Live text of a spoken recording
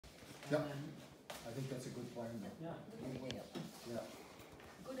Yep. And I think that's a good plan, though. then, Yeah.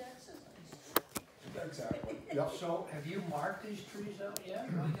 Good exercise. Exactly. Yep. So have you marked these trees out yet?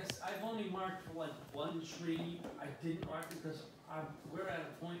 I guess I've only marked for like one tree. I didn't mark it because we're at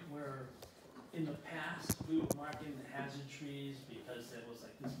a point where in the past, we were marking the hazard trees because it was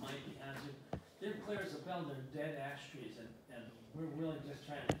like, this might be hazard. They're clear as a bell, they're dead ash trees, and we're really just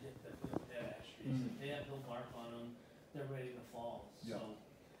trying to get the dead ash trees. If they have no bark on them, they're ready to fall, so.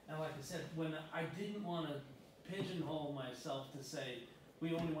 Yeah. And like I said, when I didn't wanna pigeonhole myself to say,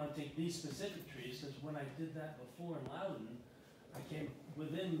 we only wanna take these specific trees, cause when I did that before in Loudon, I came,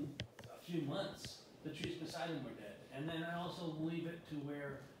 within a few months, the trees beside them were dead. And then I also leave it to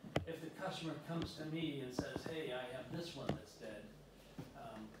where, if the customer comes to me and says, hey, I have this one that's dead,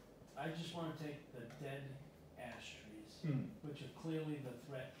 I just wanna take the dead ash trees, which are clearly the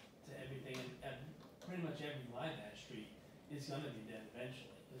threat to everything, and pretty much every live ash tree is gonna be dead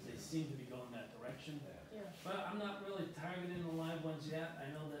eventually, because they seem to be going that direction. Yeah. But I'm not really targeting the live ones yet.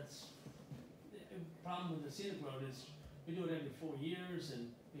 I know that's, the problem with the scenic road is we do it every 4 years, and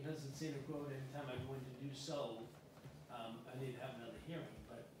because it's scenic road, anytime I go in to do so, I need to have another hearing,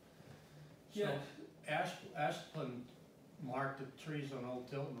 but. So Ashland marked the trees on Old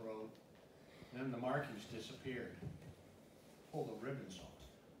Tilton Road, and then the markings disappeared. Pulled the ribbons off.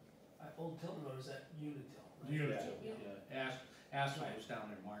 Old Tilton Road is at Unitil, right? Unitil, Yeah. yeah. Ashland was down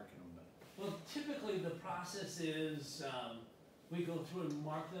there marking them, but. Well, typically the process is, we go through and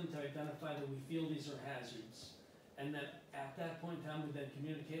mark them to identify that we feel these are hazards. And then at that point in time, we then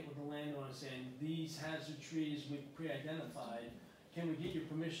communicate with the landowner saying, these hazard trees we've pre-identified, can we get your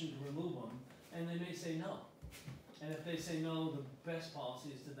permission to remove them? And they may say no. And if they say no, the best policy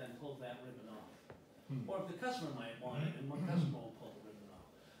is to then pull that ribbon off. Or if the customer might want it, and one customer will pull the ribbon off.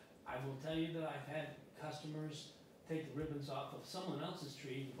 I will tell you that I've had customers take the ribbons off of someone else's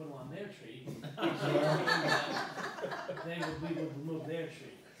tree and put them on their tree. We would remove their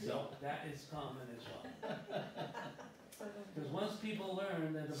tree. So that is common as well. Because once people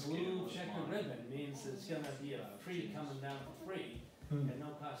learn that a blue checker ribbon means it's gonna be a tree coming down for free at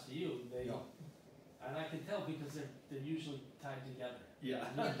no cost to you, they, and I can tell because they're usually tied together.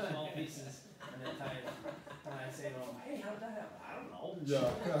 Yeah. Small pieces and they're tied. And I say to them, hey, how did that happen? I don't know. Yeah.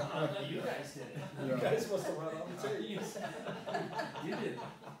 I thought you guys did it. Yeah. You guys must have run out too. You did.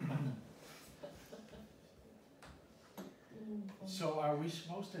 So are we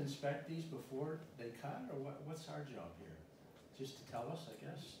supposed to inspect these before they cut, or what's our job here? Just to tell us, I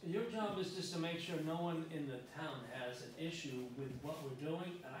guess? Your job is just to make sure no one in the town has an issue with what we're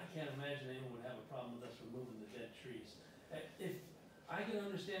doing, and I can't imagine anyone would have a problem with us removing the dead trees. If, I can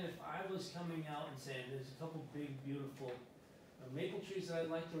understand if I was coming out and saying, there's a couple big, beautiful maple trees that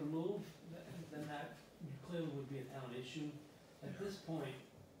I'd like to remove, then that clearly would be a town issue. At this point,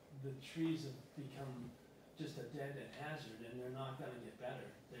 the trees have become just a dead end hazard, and they're not gonna get better.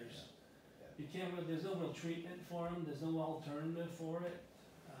 There's no real treatment for them, there's no alternative for it.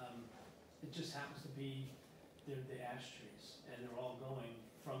 It just happens to be, they're the ash trees, and they're all going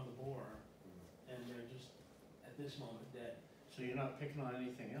from the borer, and they're just, at this moment, dead. So you're not picking on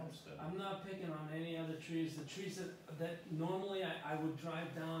anything else then? I'm not picking on any other trees. The trees that normally I would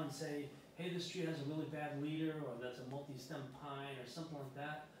drive down and say, hey, this tree has a really bad leader, or that's a multi-stem pine, or something like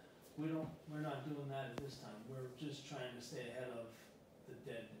that. We're not doing that at this time. We're just trying to stay ahead of the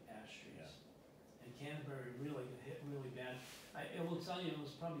dead ash trees. And Canterbury really got hit really bad. I will tell you, it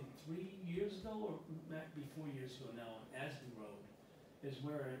was probably 3 years ago, or maybe 4 years ago now, on Asby Road, is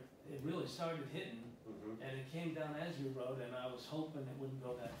where it really started hitting, and it came down Asby Road, and I was hoping it wouldn't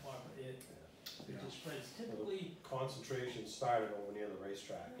go that far, but it just spreads. Typically, Concentration started over near the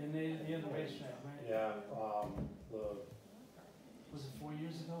racetrack. near the racetrack, right? Yeah, the Was it 4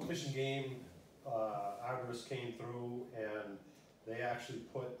 years ago? Fish and Game arborists came through, and they actually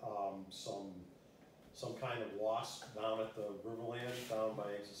put some kind of wasp down at the Riverland, down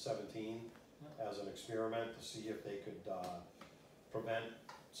by exit 17, as an experiment to see if they could prevent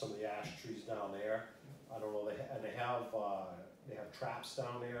some of the ash trees down there. I don't know, they have traps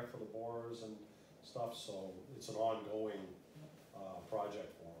down there for the borers and stuff, so it's an ongoing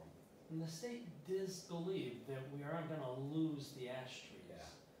project for them. And the state does believe that we aren't gonna lose the ash trees.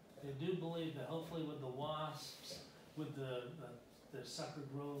 They do believe that hopefully with the wasps, with the sucker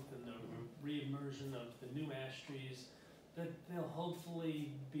growth and the re-emersion of the new ash trees, that they'll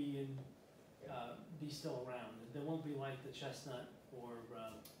hopefully be still around. There won't be like the chestnut or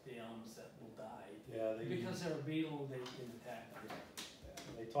the elms that will die. Yeah, Because they're a beetle, they can attack them.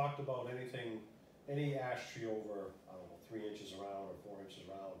 They talked about any ash tree over, I don't know, 3 inches around or 4 inches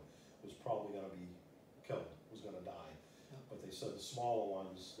around was probably gonna be killed, was gonna die. But they said the smaller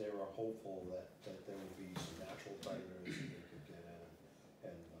ones, they were hopeful that there would be some natural predators that they could get in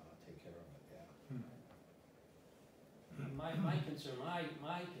and take care of it, yeah. My concern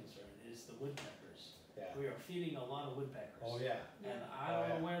is the woodpeckers. Yeah. We are feeding a lot of woodpeckers. Oh, yeah. And I don't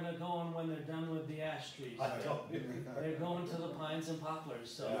know where they're going when they're done with the ash trees. I don't. They're going to the pines and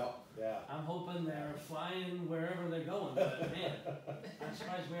poplars, so Yeah. I'm hoping they're flying wherever they're going, but man, I'm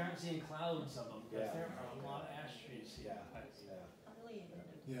surprised we aren't seeing clouds of them, because Yeah. there are a lot of ash trees here. Yeah, yeah. Highly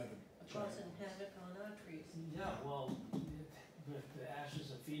Yeah, causing havoc on our trees. Yeah, well, the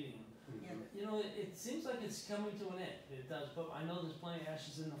ashes are feeding them. Yeah. You know, it seems like it's coming to an end, it does, but I know there's plenty of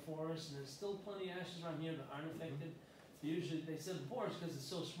ashes in the forest, and there's still plenty of ashes around here that aren't affected. Usually, they said the forest, because it's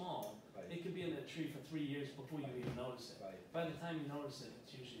so small, Right, it could be in a tree for 3 years before you even notice it. right. By the time you notice it,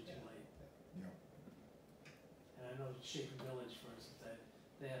 it's usually too late. yeah. And I know Shaker Village, for instance,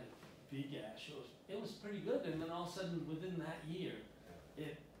 they had a big ash, it was pretty good, and then all of a sudden, within that year,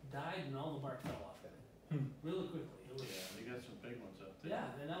 it died and all the bark fell off it, really quickly. It was, Yeah, they got some big ones up there.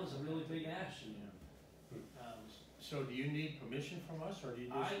 yeah, and that was a really big ash, and, So do you need permission from us, or do you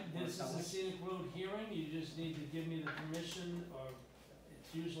just? this is a scenic road hearing, you just need to give me the permission, or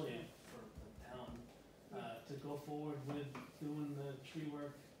it's usually for the town, to go forward with doing the tree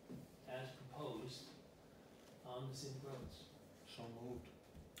work as proposed on the scenic roads. So moved.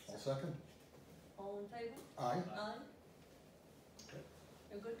 I'll second. All in favor? Aye. Aye.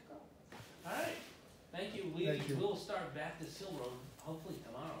 You're good to go. Alright, thank you, Thank you. we'll start Baptist Hill Road, hopefully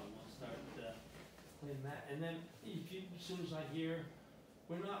tomorrow, and we'll start, cleaning that, and then if you, as soon as I hear,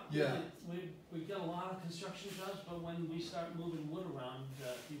 we're not, Yeah. we've got a lot of construction jobs, but when we start moving wood around,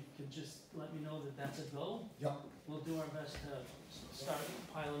 if you could just let me know that that's a go, Yep. we'll do our best to start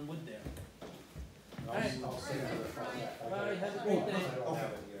piling wood there. I'll send you the contact. Bye, have a great day. I don't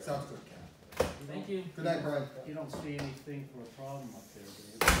have it here. Sounds good, Ken. Thank you. Good night, Brian. You don't see anything for a problem up there, do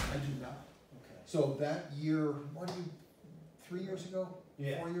you? I do not. Okay. So that year, 3 years ago?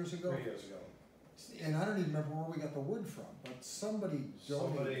 Yeah, 4 years ago? 3 years ago. And I don't even remember where we got the wood from, but somebody donated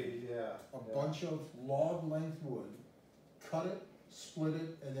Somebody, yeah. a bunch of log length wood, cut it, split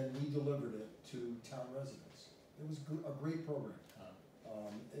it, and then we delivered it to town residents. It was a great program,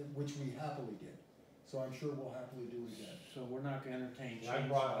 which we happily did. So I'm sure we'll happily do it again. So we're not gonna entertain I chainsaws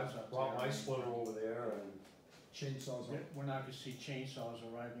brought up there? my splitter over there and, Chainsaws on. We're not gonna see chainsaws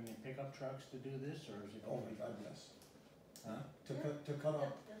arriving in pickup trucks to do this, or is it? Oh gonna my be- God, yes. Huh? To cut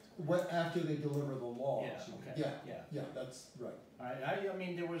up, That's when, after they deliver the logs. Yeah, you mean. okay, Yeah, yeah. yeah, that's right. I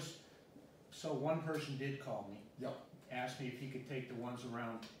mean, there was, so one person did call me. Yep. Asked me if he could take the ones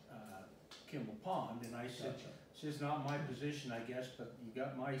around, Kimball Pond, and I said, Gotcha. it's not my position, I guess, but you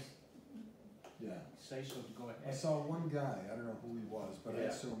got my Yeah. say so to go I ahead. saw one guy, I don't know who he was, but I Yeah.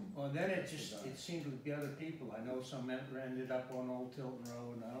 assume. Well, then it that's the just, guy. it seemed to be other people, I know some ended up on Old Tilton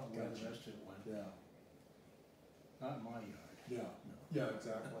Road, and I don't know where the Gotcha. rest of it went, Yeah, not in my yard. yeah, No. yeah,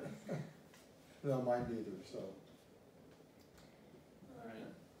 exactly. No, mine neither, so. all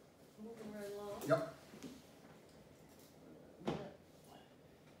right. Moving right along. Yep.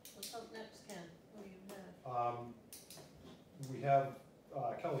 What's up next, Ken? What do you have? we have,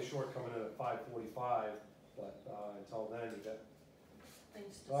 Kelly Short coming in at 5:45, but, until then, you got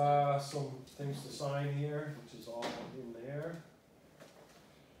Things to say? some things to sign here, which is all in there.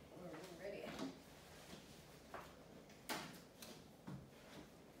 We're ready.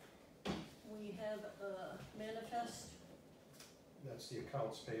 We have a manifest, That's the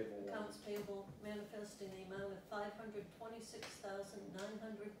accounts payable one. accounts payable manifest in the amount of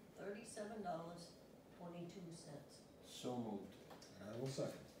 $526,937.22. So moved. I will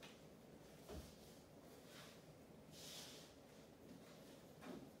second.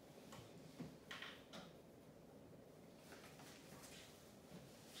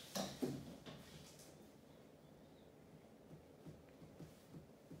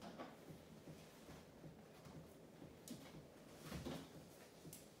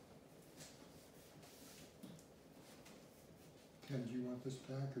 Ken, do you want this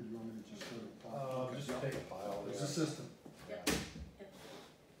back, or do you want me to just sort of pop? Okay, Just yeah. take a pile It's there. a system. Yep.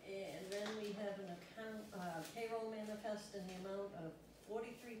 And then we have an account, payroll manifest in the amount of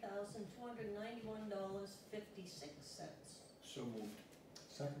 $43,291.56. So moved.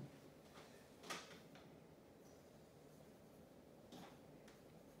 Second.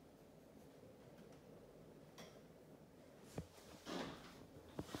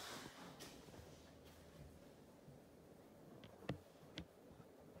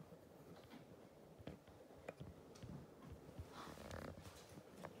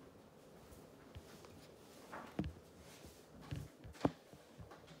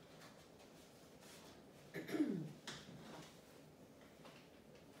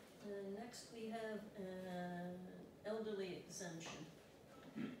 Next, we have an elderly exemption.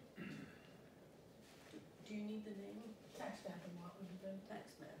 Do you need the name? Tax map and lot would be good.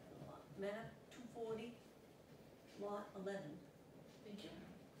 Tax map and lot. Map 240, lot 11. Thank you.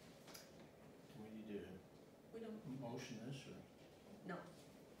 Do we need to We don't, motion this, or? no.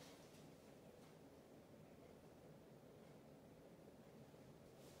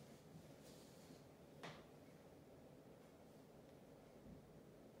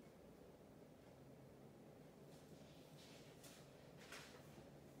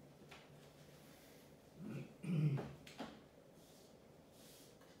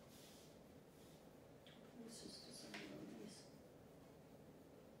 This is to sign on these.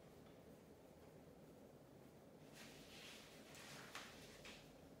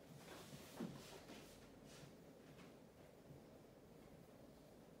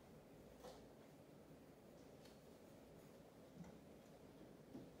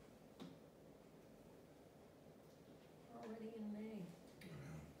 Already in May.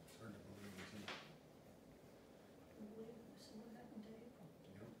 It's hard to believe, isn't it? Unbelievable. So what happened to April?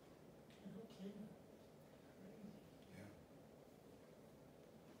 Yep, No kidding. Crazy. yeah.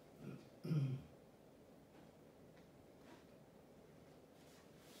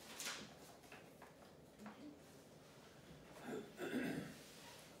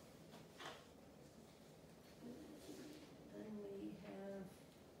 Then we have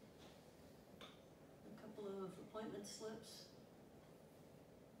a couple of appointment slips.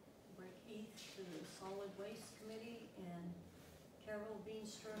 Greg Heath to the Solid Waste Committee and Carol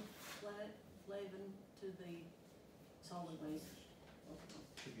Beanstra Flavin to the Solid Waste.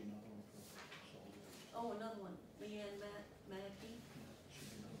 Should be another one for solid waste. Oh, another one, Leanne Mackey, Yeah, should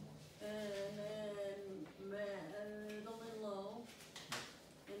be another one. and then Madeline Lowe.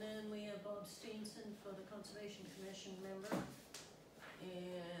 And then we have Bob Steenson for the Conservation Commission member,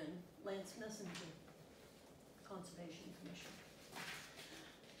 and Lance Messenger, Conservation Commission.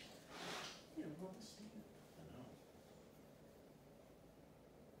 You know, what was Steve? I know.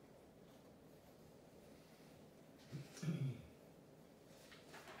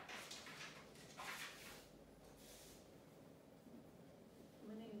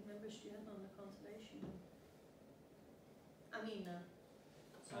 How many members do you have on the conservation? I mean,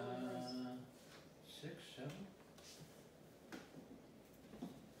 solid waste. 6, 7?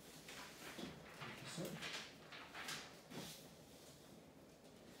 Like you said.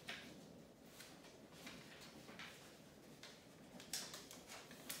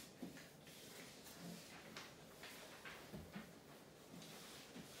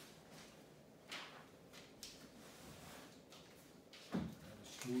 Have a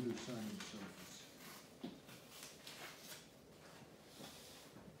smoother signing surface.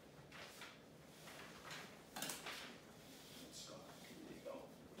 Scott, there you go.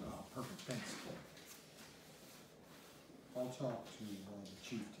 Oh, perfect, thanks. I'll talk to the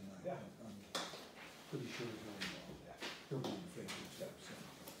chief tonight. Yeah. I'm pretty sure he'll be in favor of that, so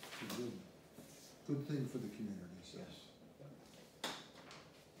it's a good thing for the community, so.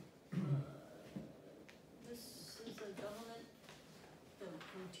 This is a government, from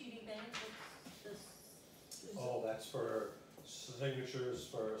TD Bank, what's this? Is Oh, that's for signatures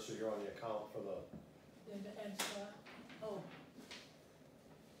for, so you're on the account for the, it the Ed Scott, Oh,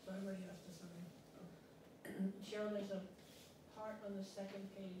 so everybody has to sign. Cheryl, there's a part on the second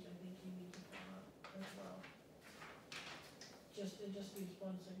page, I think you need to fill out as well. It just needs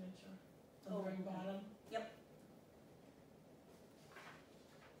one signature, on the very Oh, okay. bottom. Yep.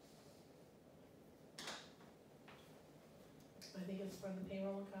 I think it's for the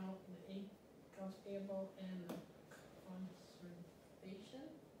payroll account, the accounts payable, and the conservation,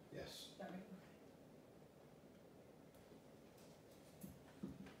 yes. is that right?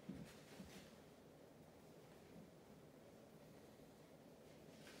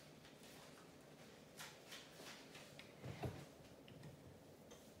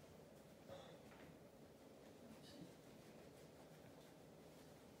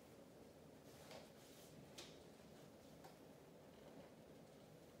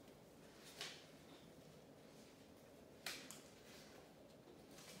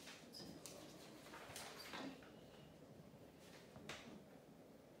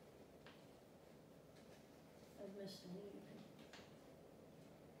 I've missed a meeting.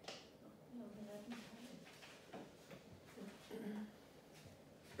 No, but I haven't had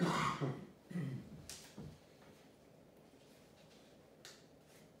it.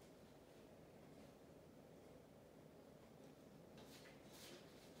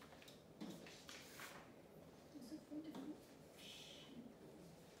 Is it from different?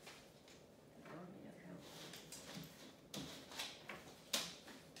 On the account.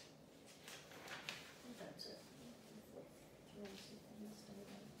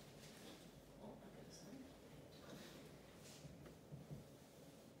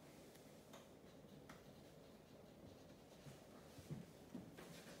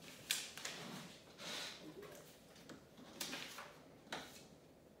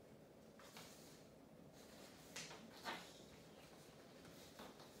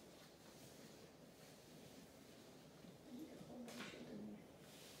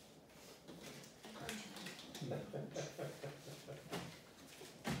 Tonight,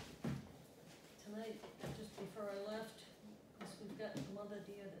 just before I left, because we've got a mother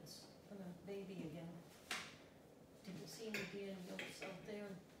deer that's gonna baby again. Didn't see any deer yolks out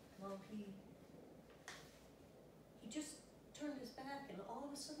there, well, he just turned his back and all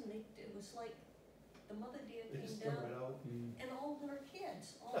of a sudden it was like the mother deer They came just come down right out. and all her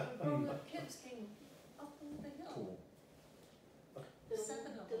kids, all the grown-up kids came up over the hill. Cool. Did a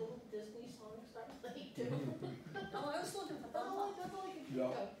Seven of little Disney song start playing too? Oh, I was looking for That's all I Bubba. can think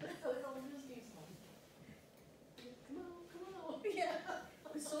Yeah. of, a little Disney song. Come on, come on. Yeah,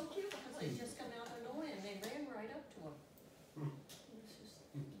 it was so cute because they just come out of nowhere and they ran right up to him. It was just,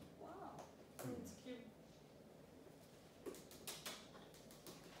 wow. It's cute.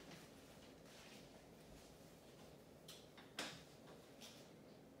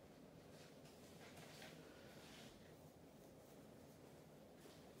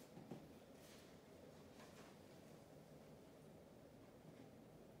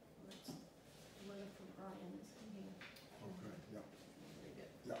 That's a letter from Brian, is in here. Okay, yeah, Very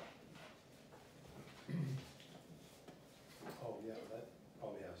good. yeah. Oh, yeah, that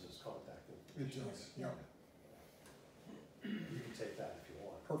probably has his contact It information. does, yeah, You can take that if you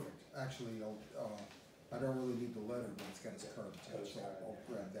want. perfect. Actually, I don't really need the letter, but it's got his card Got his attached, so card, I'll yeah.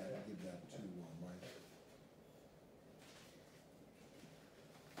 grab that and give that to Mike.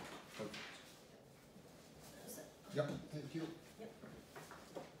 Perfect. That's it. Yep, thank you. Yep.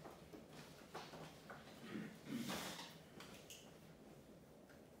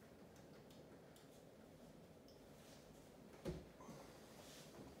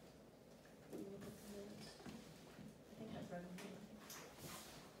 Can you look at the minutes? I think I've read them.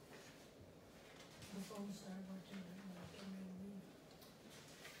 The phone started watching, I don't know, I can't really read.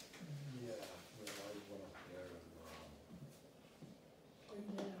 Yeah, well, I went up there and, Or you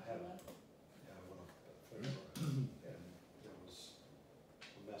did I had after that. yeah, I went up there and there was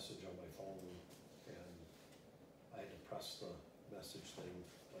a message on my phone and I had to press the message thing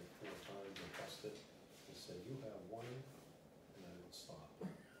like 4 times. I pressed it. It said, you have one, and then it would stop.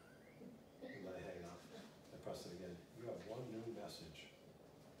 And I hang up. I pressed it again. You have one new message.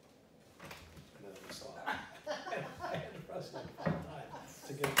 And then it would stop. I had to press it like 5 times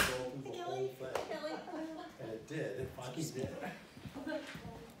to get it to go through the whole thing. Kelly? And it did, it finally did.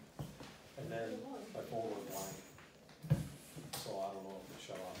 And then my phone went blank. So I don't know if it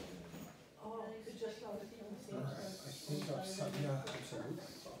shut off again. Oh, it just started feeling the All same. right, I think I've signed, yeah, absolutely.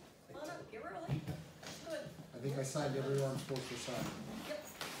 Come on up, you're early. Good. I think I signed everyone I'm supposed to sign. Yep.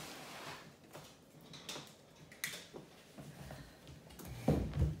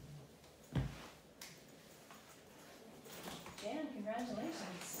 Dan,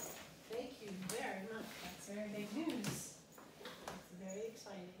 congratulations. Thank you very much. That's very big news. It's very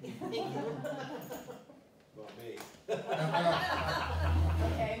exciting. Not me.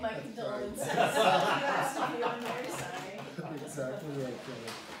 Okay, my condolences. You asked to be on there, sorry. Exactly right,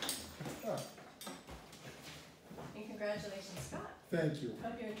 Kelly. Ah, And congratulations, Scott. thank you,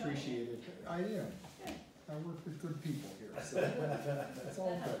 Hope you're enjoying it. appreciate it. I am. Good. I work with good people here, so that's all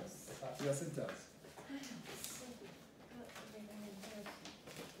That good. helps. Yes, it does.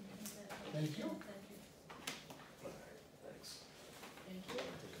 Thank you. Thanks. Thank you.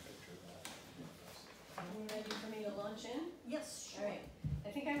 Take a picture of that. Are you ready for me to launch in? Yes, All sure. right, I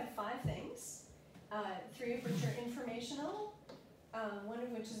think I have 5 things, 3 of which are informational, one of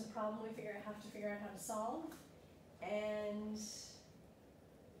which is a problem we have to figure out how to solve, and,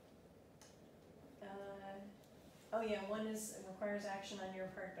 oh yeah, one requires action on your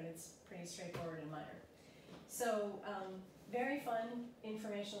part, but it's pretty straightforward and minor. So, very fun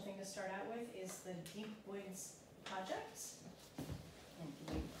informational thing to start out with is the Deep Woods project. And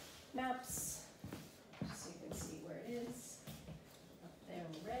the maps, just so you can see where it is, up there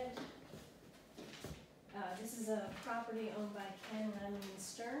in red. This is a property owned by Ken Renman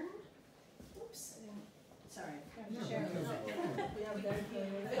Stern. Oops, I didn't, sorry, I forgot to Yeah, share a little okay. bit. We have very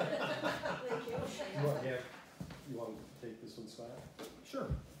good. Thank you. You want to take this one, Scott? Sure,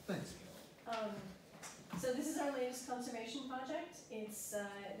 thanks. So this is our latest conservation project. It's,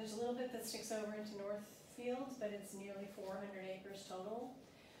 there's a little bit that sticks over into Northfield, but it's nearly 400 acres total.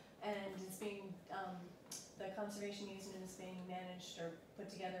 And it's being, the conservation easement is being managed or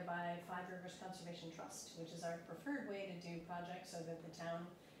put together by Five Rivers Conservation Trust, which is our preferred way to do projects so that the town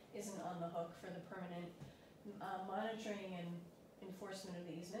isn't on the hook for the permanent monitoring and enforcement of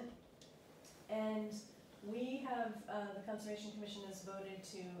the easement. And we have, the Conservation Commission has voted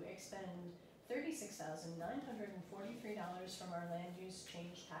to expend $36,943 from our land use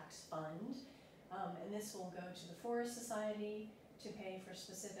change tax fund. And this will go to the Forest Society, to pay for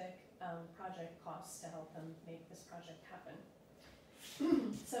specific, project costs to help them make this project happen.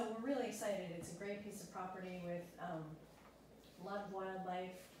 So we're really excited, it's a great piece of property with, a lot of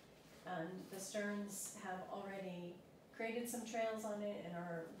wildlife. The Stearns have already created some trails on it and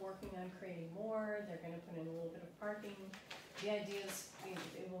are working on creating more. They're gonna put in a little bit of parking. The idea is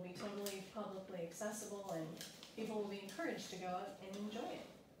it will be totally publicly accessible and people will be encouraged to go out and enjoy it.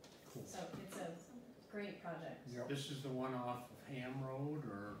 Cool. So it's a great project. Yep. This is the one off of Ham Road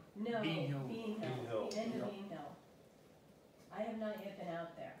or, No, Bean Hill. Bean Bean Hill, Hill, the end of yeah. Bean Hill. I have not yet been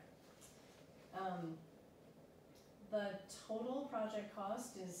out there. The total project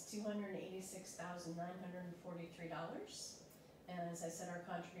cost is $286,943. And as I said, our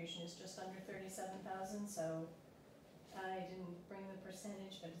contribution is just under 37,000, so I didn't bring the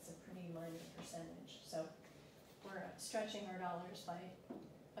percentage, but it's a pretty minor percentage. So we're stretching our dollars by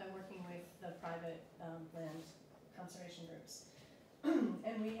working with the private land conservation groups.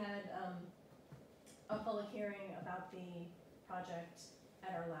 And we had a public hearing about the project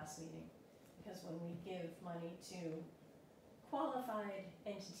at our last meeting. Because when we give money to qualified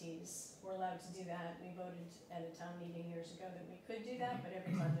entities, we're allowed to do that. We voted at a town meeting years ago that we could do that, but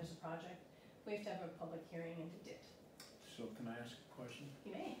every time there's a project, we have to have a public hearing, and we did. so can I ask a question?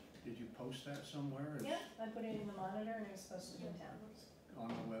 You may. Did you post that somewhere? Is- Yeah, I put it in the Monitor and it was posted in town. On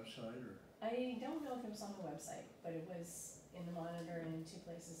the website or? I don't know if it was on the website, but it was in the Monitor and in 2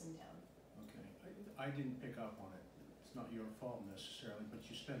 places in town. Okay, I didn't pick up on it. It's not your fault necessarily, but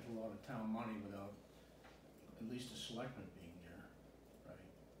you spent a lot of town money without at least a selectman being there, right?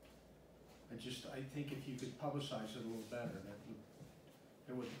 I think if you could publicize it a little better,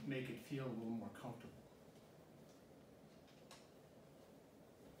 that would make it feel a little more comfortable.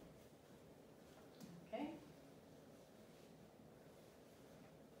 Okay?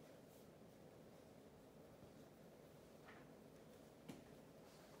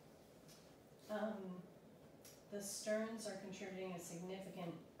 The Stearns are contributing a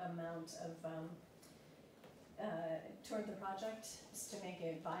significant amount of, toward the project, to make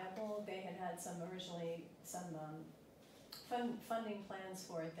it viable. They had some originally, funding plans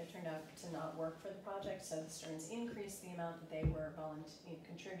for it that turned out to not work for the project, so the Stearns increased the amount that they were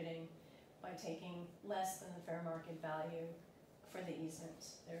contributing by taking less than the fair market value for the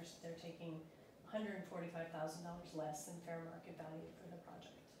easement. They're taking $145,000 less than fair market value for the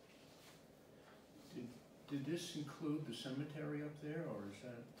project. Did this include the cemetery up there, or is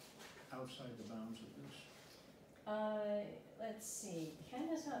that outside the bounds of this? Let's see, Ken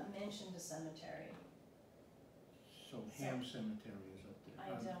has not mentioned a cemetery. So Ham Cemetery is up there?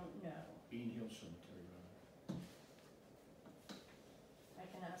 I don't know. Bean Hill Cemetery, rather. I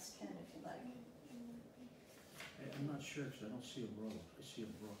can ask Ken if you like. I'm not sure, because I don't see a road. I see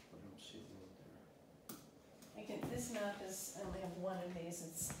a brook, but I don't see a road there. This map is, I only have one of these,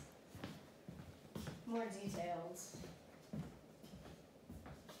 it's more detailed.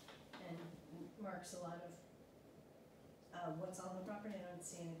 And marks a lot of what's on the property. I don't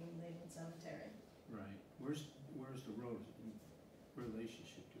see anything labeled cemetery. Right. Where's the road in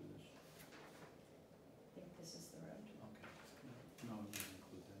relationship to this? I think this is the road. Okay. No, I wouldn't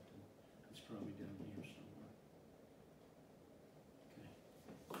include that then. It's probably down here somewhere. Okay.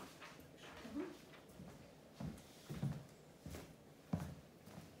 Thanks.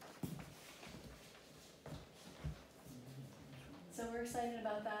 So we're excited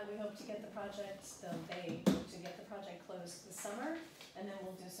about that. We hope to get the project, they hope to get the project closed this summer, and then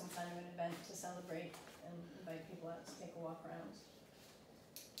we'll do some kind of an event to celebrate and invite people out to take a walk around.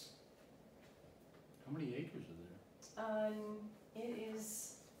 How many acres are there? It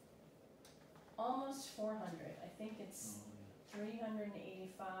is almost 400. I think it's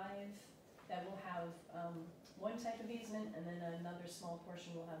 385 that will have one type of easement, and then another small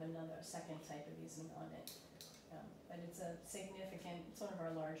portion will have a second type of easement on it. But it's a significant, it's one of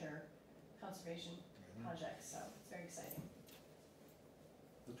our larger conservation projects, so it's very exciting.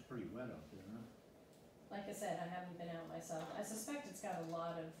 Looks pretty wet out there, huh? Like I said, I haven't been out myself. I suspect it's got a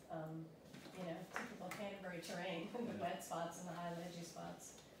lot of, typical Canterbury terrain, the wet spots and the high ledgy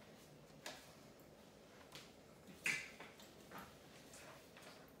spots.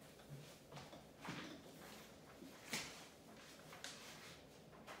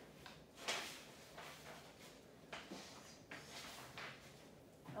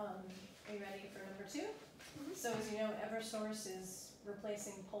 Are you ready for number 2? Mm-hmm. So as you know, Eversource is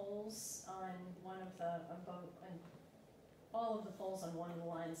replacing poles on one of the, all of the poles on one of the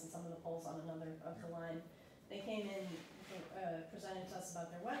lines and some of the poles on another of the line. They came in, presented to us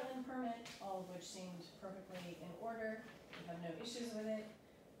about their wetland permit, all of which seemed perfectly in order. We have no issues with it.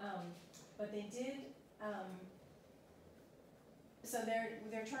 But they did So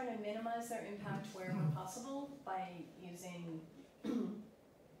they're trying to minimize their impact wherever possible by using,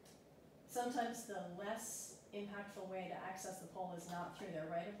 sometimes the less impactful way to access the pole is not through their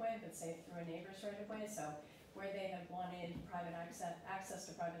right of way, but say through a neighbor's right of way. So where they have wanted private access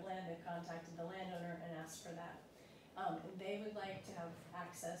to private land, they've contacted the landowner and asked for that. And they would like to have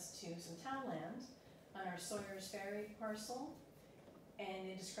access to some town land on our Sawyer's Ferry parcel, and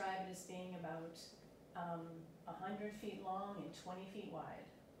they describe it as being about 100 feet long and 20 feet wide.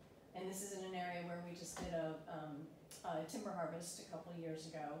 And this is in an area where we just did a timber harvest a couple of years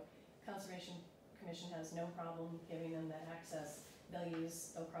ago. Conservation Commission has no problem giving them that access.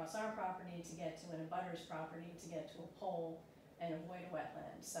 They'll cross our property to get to an abutter's property to get to a pole and avoid a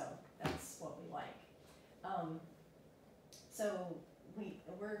wetland, so that's what we like. So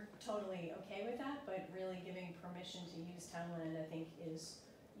we're totally okay with that, but really giving permission to use town land, I think, is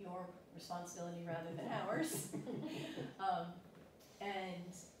your responsibility rather than ours.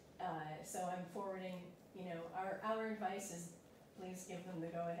 So I'm forwarding, our advice is please give them the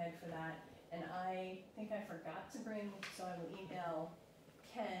go-ahead for that. And I think I forgot to bring, so I will email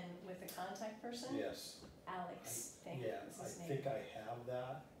Ken with the contact person. Yes. Alex, thank you, Yeah, is I his name. think I have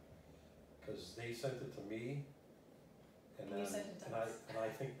that, cause they sent it to me. And And you then, sent it to and us. I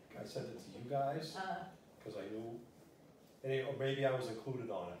think I sent it to you guys, Uh, cause I knew, or maybe I was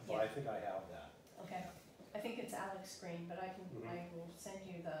included on it, but I Yeah. think I have that. okay, I think it's Alex Green, but I will send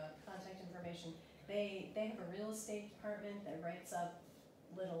you the contact information. They have a real estate department that writes up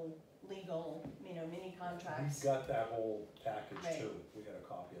little legal, mini contracts. We got that whole package Right. too, we got a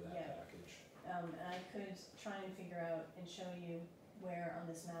copy of that Yeah. package. And I could try and figure out and show you where on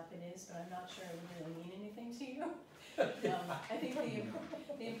this map it is, but I'm not sure it would really mean anything to you. I think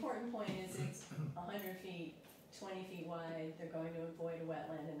the important point is it's 100 feet, 20 feet wide, they're going to avoid a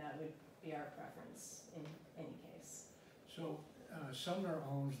wetland, and that would be our preference in any case. So, Sumner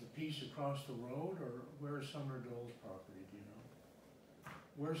owns the piece across the road, or where's Sumner Dole's property, do you know?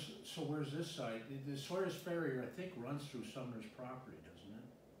 Where's this side? The Sawyer's Ferry, I think, runs through Sumner's property, doesn't it?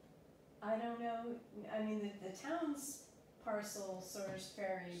 I don't know, I mean, the town's parcel, Sawyer's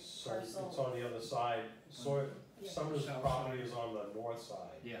Ferry So parcel. it's on the other side, so Yeah. Sumner's South property side. is on the north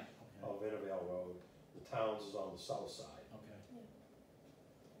side Yeah, okay, of Intervale Road, the town's is on the south side. okay. Yeah.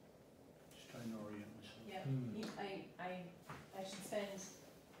 Just trying to orient myself. Yeah, I should spend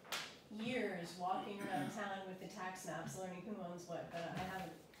years walking around town with the tax maps, learning who owns what, but I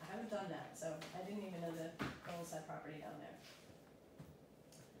haven't done that, so I didn't even know the Dole's had property down there.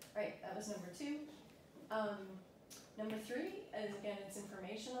 Alright, that was number 2. Number 3 is, again, it's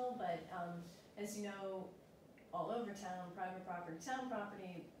informational, but as you know, all over town, private property, town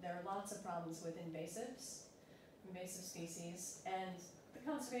property, there are lots of problems with invasive species, and the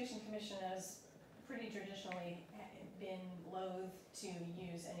Conservation Commission has pretty traditionally been loath to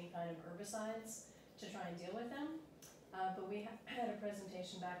use any kind of herbicides to try and deal with them. But we had a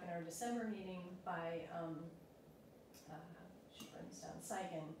presentation back in our December meeting by,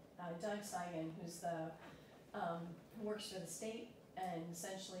 Doug Seigan, who's who works for the state, and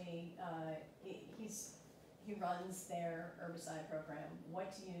essentially, he runs their herbicide program,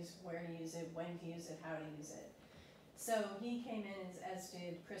 what to use, where to use it, when to use it, how to use it. So he came in, as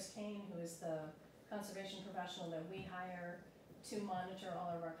did Chris Kane, who is the conservation professional that we hire to monitor all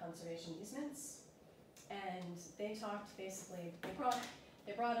of our conservation easements. And they talked basically,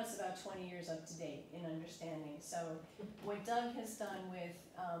 they brought us about 20 years up to date in understanding. So what Doug has done with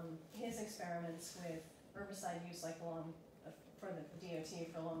his experiments with herbicide use, like for the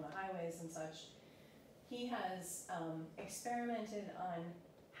DOT, for along the highways and such, he has experimented on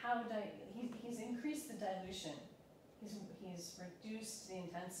how he's increased the dilution. He's reduced the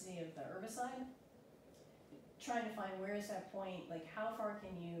intensity of the herbicide, trying to find where is that point, like how far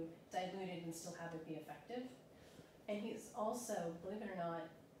can you dilute it and still have it be effective. And he's also, believe it or not,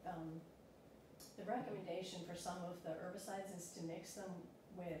 the recommendation for some of the herbicides is to mix them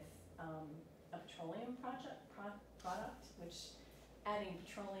with a petroleum product, which adding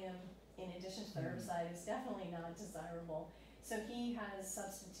petroleum in addition to the herbicide is definitely not desirable. So he has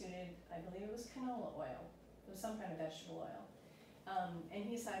substituted, I believe it was canola oil, it was some kind of vegetable oil. And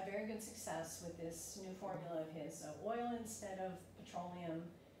he's had very good success with this new formula of his, so oil instead of petroleum,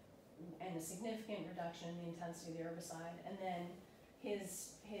 and a significant reduction in the intensity of the herbicide. And then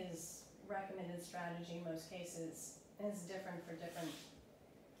his recommended strategy in most cases is different for different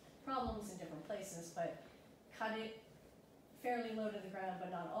problems in different places, but cut it fairly low to the ground,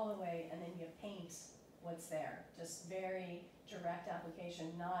 but not all the way, and then you paint what's there. Just very direct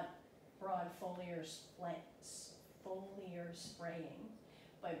application, not broad foliar spraying,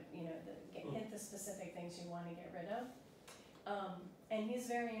 but hit the specific things you want to get rid of. And he's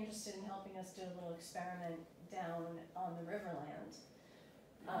very interested in helping us do a little experiment down on the Riverland.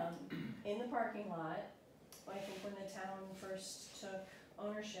 In the parking lot, I think when the town first took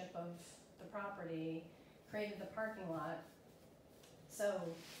ownership of the property, created the parking lot. So,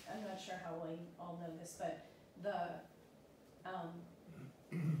 I'm not sure how well you all know this, but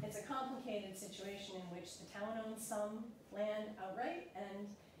it's a complicated situation in which the town owns some land outright, and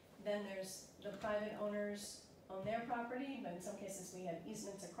then there's the private owners own their property, but in some cases we have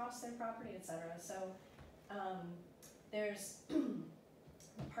easements across their property, et cetera. So, there's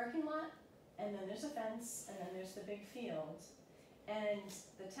a parking lot, and then there's a fence, and then there's the big field. And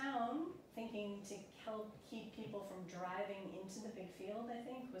the town, thinking to help keep people from driving into the big field, I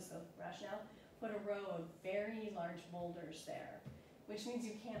think, was the rationale, put a row of very large boulders there, which means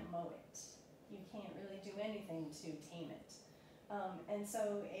you can't mow it. You can't really do anything to tame it. And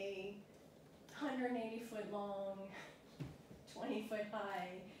so a 180-foot long, 20-foot high,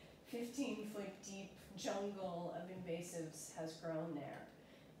 15-foot deep jungle of invasives has grown there.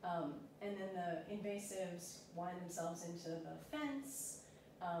 And then the invasives wind themselves into the fence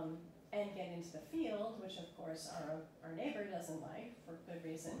and get into the field, which of course our neighbor doesn't like for good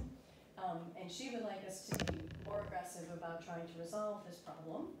reason. And she would like us to be more aggressive about trying to resolve this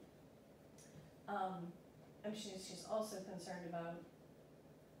problem. And she's also concerned about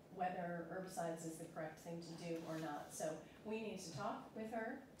whether herbicides is the correct thing to do or not. So we need to talk with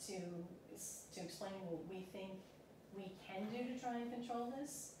her to explain what we think we can do to try and control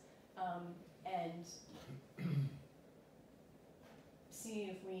this, and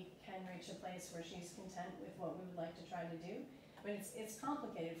see if we can reach a place where she's content with what we would like to try to do. But it's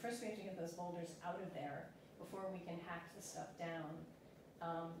complicated. First we have to get those boulders out of there before we can hack the stuff down,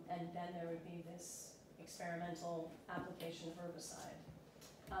 and then there would be this experimental application of herbicide.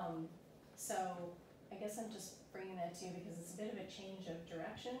 So I guess I'm just bringing that to you because it's a bit of a change of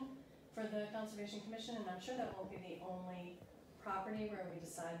direction for the Conservation Commission, and I'm sure that won't be the only property where we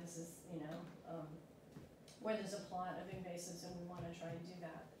decide this is, where there's a plot of invasives and we want to try and do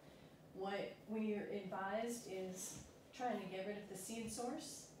that. What we are advised is trying to get rid of the seed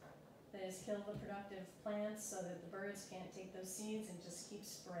source, that is kill the productive plants so that the birds can't take those seeds and just keep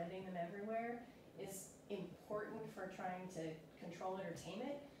spreading them everywhere, is important for trying to control it or tame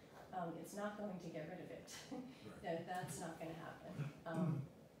it. It's not going to get rid of it. That's not going to happen.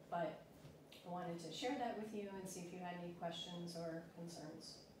 But I wanted to share that with you and see if you had any questions or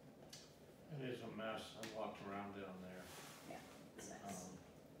concerns. It is a mess. I walked around down there. Yeah, it's nice.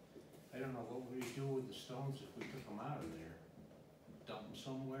 I don't know, what would we do with the stones if we took them out of there? Dump them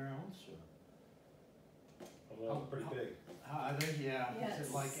somewhere else, or? Well, pretty big. Are they, yeah, Yes. is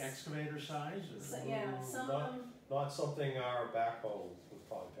it like excavator size, or? So, yeah, some of them, Not something our backbone would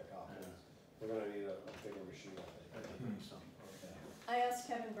probably pick up. Yeah. We're gonna need a bigger machine, I I think. think so. I asked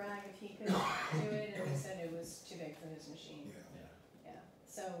Kevin Bragg if he could do it, and he said it was too big for his machine. Yeah. Yeah,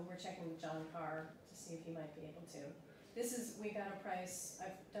 so we're checking with John Carr to see if he might be able to. We got a price,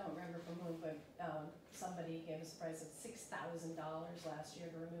 I don't remember from whom, but somebody gave us a price of $6,000 last year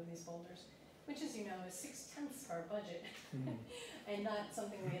to remove these boulders, which, as you know, is 6/10 of our budget, and not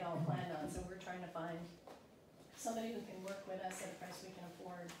something we had all planned on. So we're trying to find somebody who can work with us at a price we can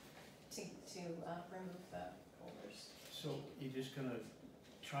afford to remove the boulders. So you're just gonna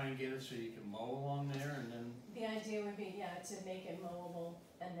try and get it so you can mow along there, and then? The idea would be, to make it mowable,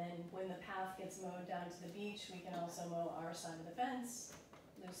 and then when the path gets mowed down to the beach, we can also mow our side of the fence.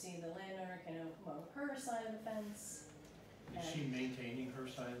 Lucy, the landowner, can mow her side of the fence. Is she maintaining her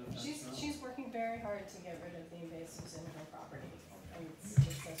side of the fence now? She's working very hard to get rid of the invasives in her property. And it's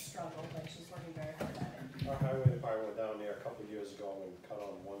a struggle, but she's working very hard at it. Our highway department went down there a couple of years ago and cut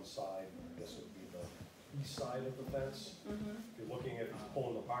on one side, I guess it would be the east side of the fence. Mm-hmm. If you're looking at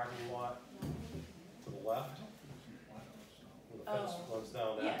pulling the parking lot to the left, where the fence runs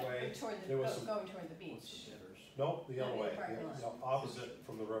down that way. There was some- going toward the beach. Nope, the other The way, parking the lot. opposite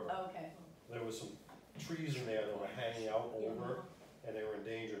from the river. Oh, okay. There was some trees in there that were hanging out over, and they were in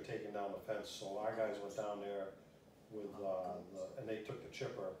danger of taking down the fence, so our guys went down there with, and they took the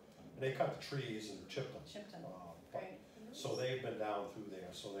chipper, and they cut the trees and chipped them. Chipped them, But- great. So they've been down through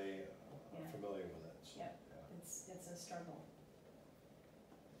there, so they Yeah. are familiar with it, so. Yep. It's a struggle.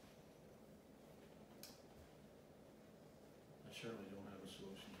 I certainly don't have a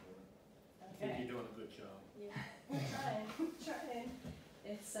solution for it. I think Okay. you're doing a good job. We're trying.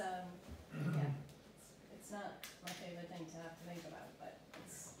 It's, it's not my favorite thing to have to think about, but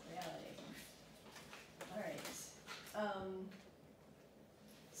it's reality. All right.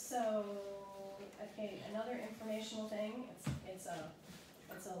 So, okay, another informational thing, it's a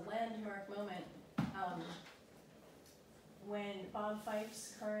landmark moment. when Bob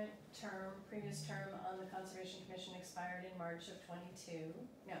Fife's current term, previous term on the Conservation Commission expired in March of 23,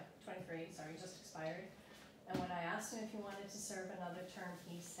 just expired. And when I asked him if he wanted to serve another term,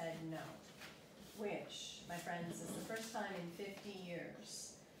 he said no. Which, my friends, is the first time in 50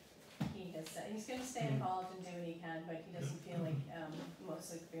 years he has said, he's gonna stay involved and do what he can, but he doesn't feel like,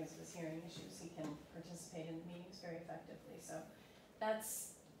 mostly because of his hearing issues, he can participate in the meetings very effectively. So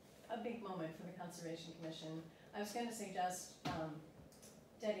that's a big moment for the Conservation Commission. I was gonna suggest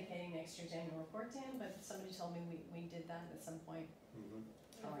dedicating next year's annual report to him, but somebody told me we did that at some point. Mhm.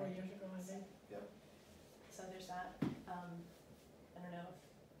 4 years ago, I think. So there's that. I don't know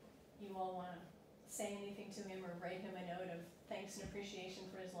if you all wanna say anything to him or write him a note of thanks and appreciation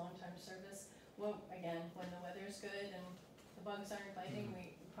for his long-time service. Well, again, when the weather's good and the bugs aren't biting,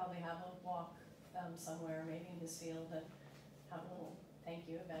 we probably have a walk somewhere, maybe in his field, and have a little thank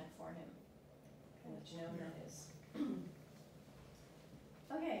you event for him. I'll let you know when that is.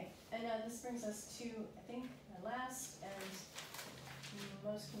 Okay, and now this brings us to, I think, my last and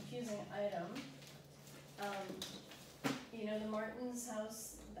most confusing item. You know, the Martin's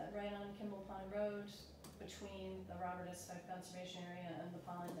house, that right on Kimball Pond Road, between the Robert S. Fife Conservation Area and the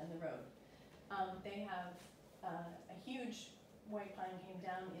pond and the road. They have a huge white pine came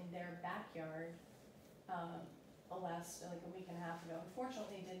down in their backyard last, like a week and a half ago.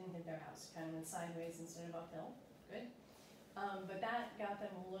 Unfortunately, it didn't hit their house, kind of went sideways instead of uphill, good. But that got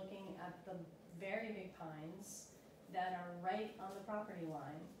them looking at the very big pines that are right on the property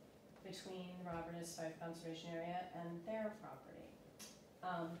line between the Robert S. Fife Conservation Area and their property.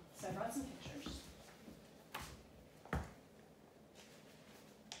 So I brought some pictures.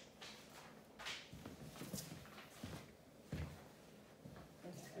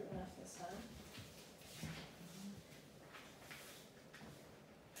 Enough this time.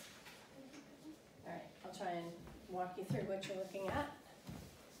 All right, I'll try and walk you through what you're looking at.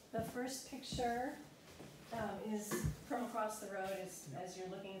 The first picture is from across the road as you're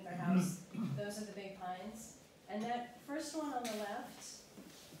looking at their house. Those are the big pines. And that first one on the left,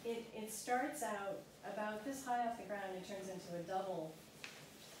 it starts out about this high off the ground. It turns into a double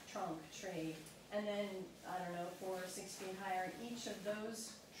trunk tree. And then, I don't know, 4 or 6 feet higher. Each of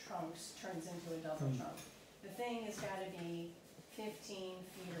those trunks turns into a double trunk. The thing has got to be 15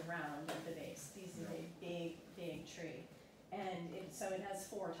 feet around at the base. This is a big, big tree. And so it has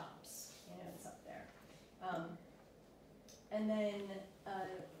 4 tops, you know, it's up there. And then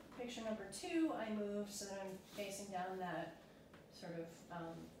picture number 2, I moved so that I'm facing down that sort of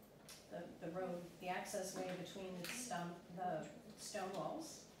the road, the access way between the stone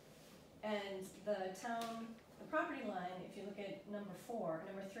walls. And the property line, if you look at number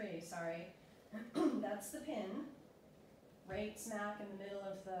 3, sorry, that's the pin, right smack in the middle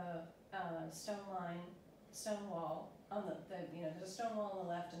of the stone wall, on there's a stone wall on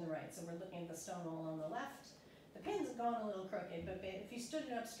the left and the right, so we're looking at the stone wall on the left. The pin's gone a little crooked, but if you stood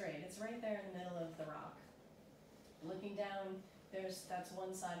it up straight, it's right there in the middle of the rock. Looking down, that's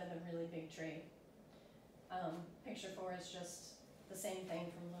one side of the really big tree. Picture 4 is just the same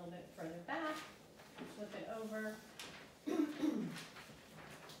thing from a little bit further back. Flip it over.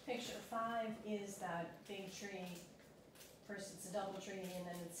 Picture 5 is that big tree. First it's a double tree and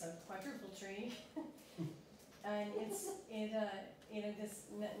then it's a quadruple tree. And this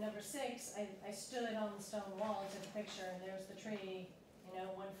number 6, I stood on the stone wall, took a picture, and there's the tree,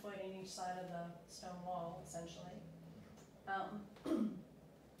 1 foot in each side of the stone wall, essentially.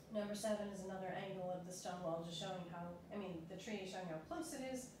 Number 7 is another angle of the stone wall, just showing the tree is showing how close it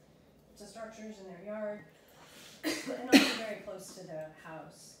is to structures in their yard, and also very close to the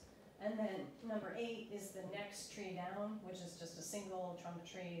house. And then number 8 is the next tree down, which is just a single trunk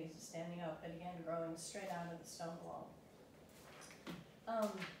tree standing up, but again growing straight out of the stone wall.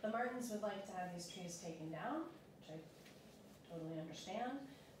 The Martins would like to have these trees taken down, which I totally understand.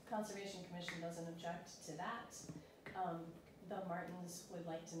 Conservation Commission doesn't object to that. The Martins would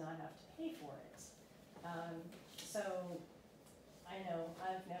like to not have to pay for it. So I know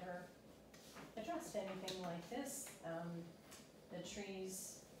I've never addressed anything like this. The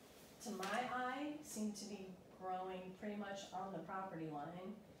trees, to my eye, seem to be growing pretty much on the property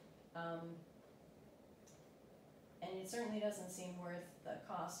line. And it certainly doesn't seem worth the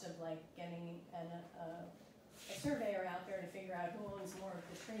cost of getting a surveyor out there to figure out who owns more of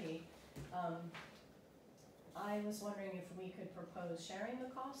the tree. I was wondering if we could propose sharing the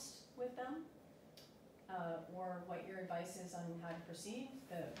cost with them, or what your advice is on how to proceed.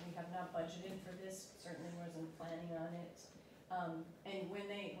 We have not budgeted for this, certainly wasn't planning on it. And when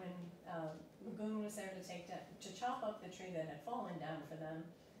Lagoon was there to chop up the tree that had fallen down for them,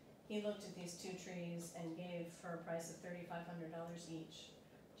 he looked at these 2 trees and gave her a price of $3,500 each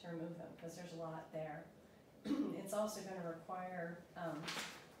to remove them, because there's a lot there. It's also gonna require,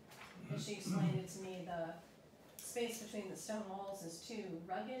 as she explained it to me, the space between the stone walls is too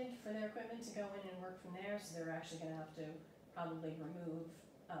rugged for their equipment to go in and work from there, so they're actually gonna have to probably remove,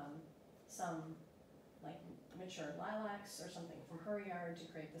 some, like, mature lilacs or something from her yard to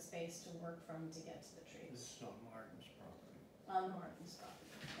create the space to work from to get to the This trees. is on Martin's property. On Martin's property,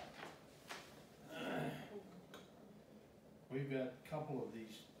 yeah. We've got a couple of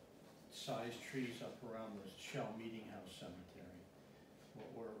these size trees up around the Shell Meeting House Cemetery. What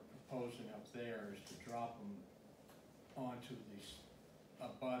we're proposing up there is to drop them onto these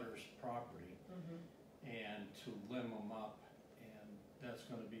abutters' property and to limb them up, and that's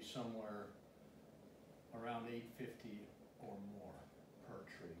gonna be somewhere around $850 or more per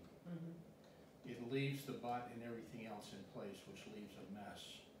tree. It leaves the butt and everything else in place, which leaves a mess.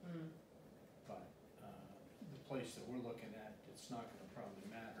 But the place that we're looking at, it's not gonna probably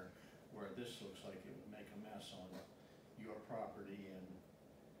matter, where this looks like it would make a mess on your property. And,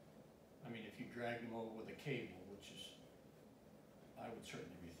 I mean, if you drag them over with a cable, which is, I would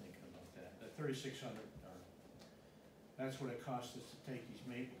certainly be thinking about that. The 3,600, that's what it cost us to take these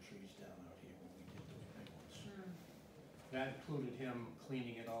maple trees down out here when we did those big ones. That included him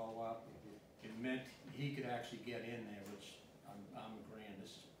cleaning it all up. It meant he could actually get in there, which I'm grand.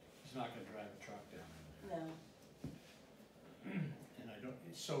 He's not gonna drive a truck down there. No, And I don't,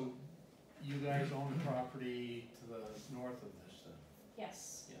 so you guys own the property to the north of this then?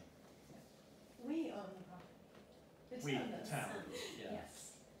 yes. Yeah. We own the property. The We, town the does. town, yeah. Yes.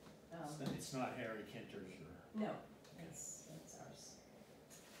 It's not Harry Kinter's or, No, it's ours.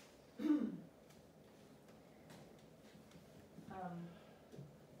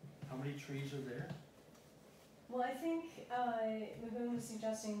 how many trees are there? Well, I think, Mahoon was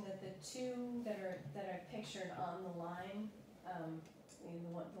suggesting that the 2 that are pictured on the line,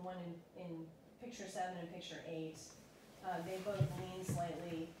 the one in picture 7 and picture 8, they both lean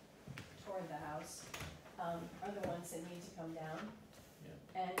slightly toward the house, are the ones that need to come down.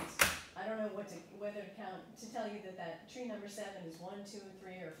 Yeah. And I don't know whether to count, to tell you that tree number 7 is 1, 2,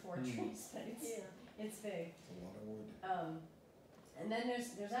 3, or 4 trees, but it's big. It's a lot of wood. And then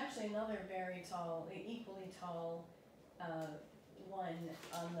there's actually another very tall, equally tall, one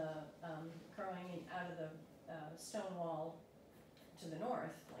on the, growing out of the, stone wall to the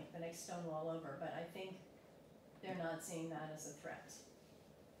north, like the next stone wall over, but I think they're not seeing that as a threat.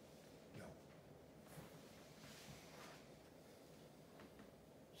 No.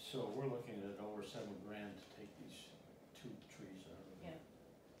 So we're looking at over $7,000 to take these 2 trees out of Yeah. it.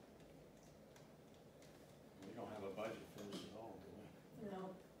 We don't have a budget for this at all, do we? No,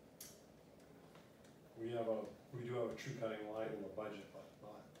 We do have a tree cutting line in the budget, but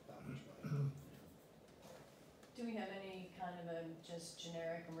not that much money. do we have any kind of a just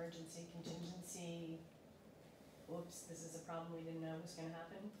generic emergency contingency, whoops, this is a problem we didn't know was gonna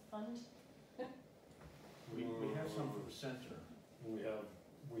happen, fund? We have some for the center. We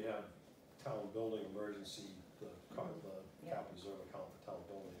have town building emergency, the Yeah. capital reserve account for town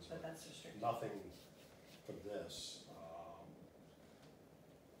buildings, But but that's restricted. nothing for this.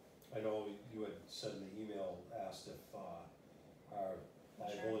 I know you had said in the email, asked if our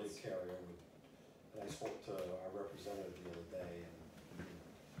liability Insurance. carrier would, and I spoke to our representative the other day, and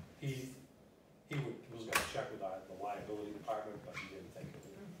he was gonna check with the liability department, but he didn't think it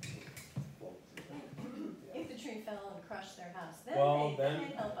would float through. If the tree fell and crushed their house, then Well,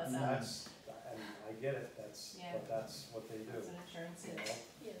 they'd help us out. That's, and I get it, Yeah. but that's what they do. That's what insurance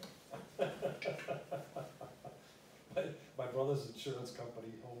You is. know? My brother's insurance company,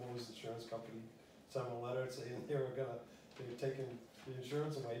 homeowner's insurance company, sent him a letter saying they were taking the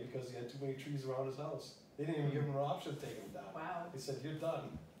insurance away because he had too many trees around his house. They didn't even give him an option to take them down. Wow. They said, "You're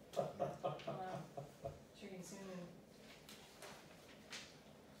done." Wow. Trees,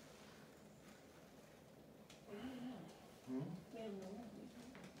 Hmm? We have no.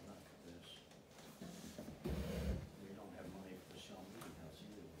 Not for this. We don't have money for the Shell Meeting House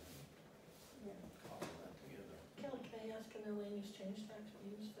either. Yeah. Cobble that together. Kelly, can I ask, can the land use change tax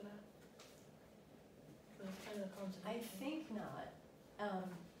be used for that? For the kind of conservation? I think not.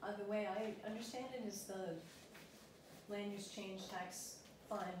 The way I understand it is the land use change tax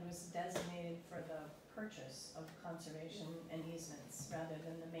fund was designated for the purchase of conservation and easements rather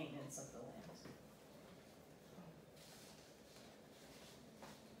than the maintenance of the land.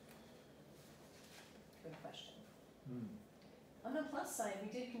 Good question. On the plus side, we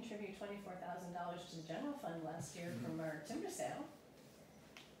did contribute $24,000 to the general fund last year from our timber sale.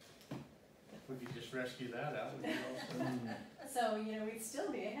 we could just rescue that out, we'd be all set. So, you know, we'd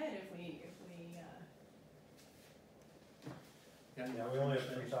still be ahead if we, Yeah, we only have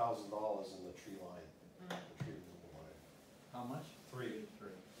 $3,000 in the tree line, the tree removal line. How much? Three.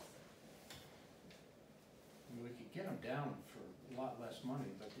 Three. I mean, we could get them down for a lot less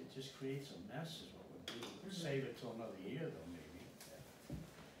money, but it just creates a mess is what we do. Save it till another year though, maybe.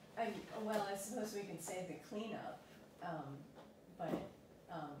 well, I suppose we could say the cleanup, but,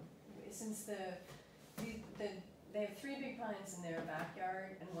 since they have 3 big pines in their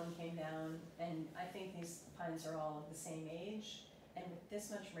backyard and one came down, and I think these pines are all of the same age, and with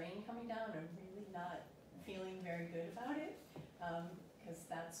this much rain coming down, I'm really not feeling very good about it, cause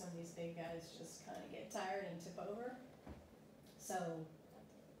that's when these big guys just kinda get tired and tip over. So,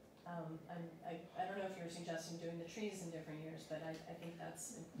 I don't know if you were suggesting doing the trees in different years, but I think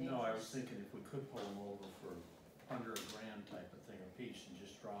that's dangerous. No, I was thinking if we could pull them over for under $1,000 type of thing a piece and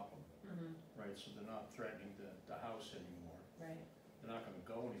just drop them, right, so they're not threatening the house anymore. Right, They're not gonna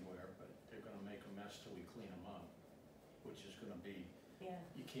go anywhere, but they're gonna make a mess till we clean them up, which is gonna be, yeah.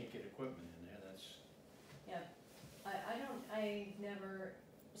 you can't get equipment in there, that's, I've never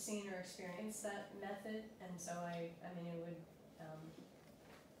seen or experienced that method, and so I mean, it would,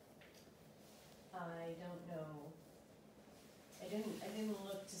 I don't know. I didn't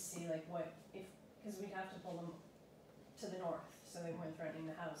look to see like what, cause we'd have to pull them to the north, so they weren't threatening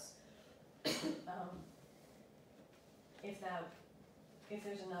the house. If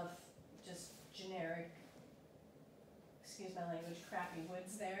there's enough just generic, excuse my language, crappy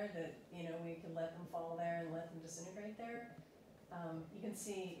woods there that, you know, we could let them fall there and let them disintegrate there. You can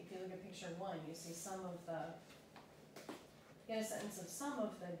see, if you look at picture 1, you see some of get a sense of some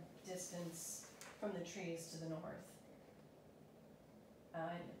of the distance from the trees to the north.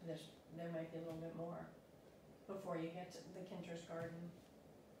 There might be a little bit more before you get to the Kinter's garden.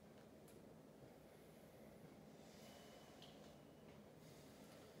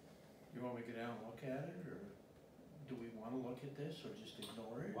 you want me to go down and look at it, or do we wanna look at this, or just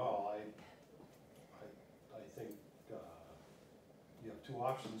ignore it? Well, I think, you have 2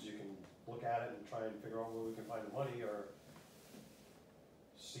 options, you can look at it and try and figure out where we can find the money, or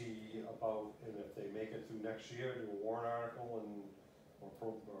see about, and if they make it through next year, do a warrant article and, or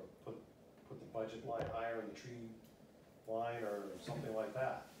put the budget line higher in the tree line, or something like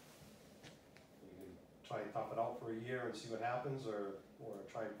that. You can try and tough it out for a year and see what happens, or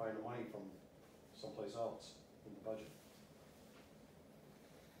try and find the money from someplace else in the budget.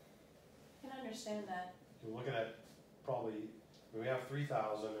 I can understand that. You're looking at probably, we have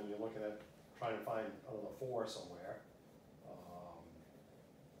 3,000 and you're looking at trying to find another 4 somewhere.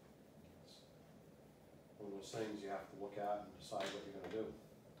 It's one of those things you have to look at and decide what you're gonna do.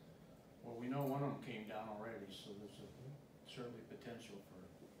 Well, we know one of them came down already, so there's certainly potential for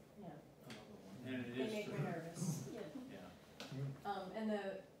Yeah, another one, and it they is make me nervous. yeah. And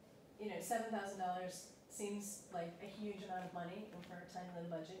the, $7,000 seems like a huge amount of money for a tiny little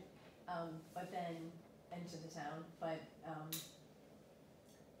budget, but then, and to the town, but,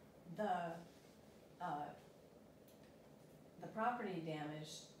 the property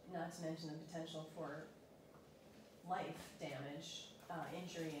damage, not to mention the potential for life damage,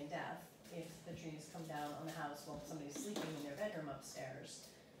 injury and death, if the trees come down on the house while somebody's sleeping in their bedroom upstairs,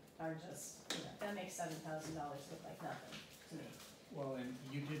 are just, that makes $7,000 look like nothing to me. Well, and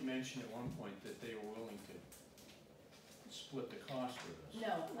you did mention at one point that they were willing to split the cost with us.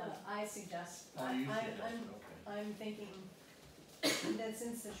 No, I suggest, Oh, you suggested, okay. I'm thinking that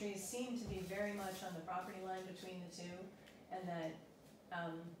since the trees seem to be very much on the property line between the two, and that,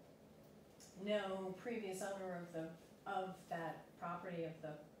 no previous owner of that property,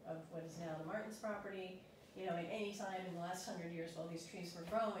 of what is now the Martins property, at any time in the last 100 years while these trees were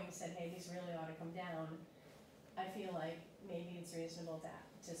growing, said, hey, these really ought to come down, I feel like maybe it's reasonable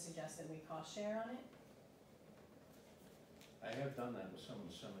to suggest that we cost share on it. I have done that with some of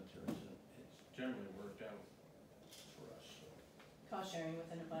the cemeteries, and it's generally worked out for us, so, Cost sharing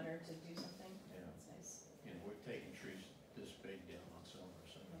within a butter to do something, yeah. that's nice. We've taken trees this big down on some of our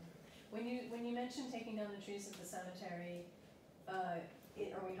cemeteries. When you mentioned taking down the trees at the cemetery, are you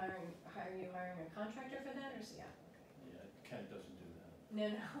hiring a contractor for that, or is it, Yeah, Ken doesn't do that.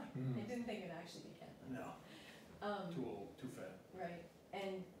 No, I didn't think it'd actually be Ken. No. Too old, too fat. Right,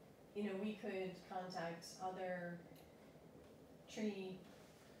 and, we could contact other tree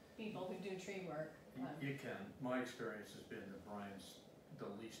people who do tree work. You can. My experience has been that Brian's the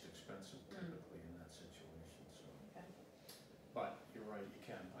least expensive typically in that situation, so. Okay. But you're right, you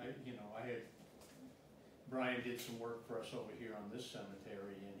can. Brian did some work for us over here on this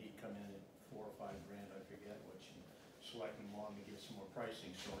cemetery, and he'd come in at $4 or $5 grand, I forget which, and Selectmen wanted to get some more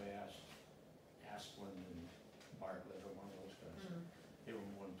pricing, so I asked Asplin and Bartlett or one of those guys. Mm. They were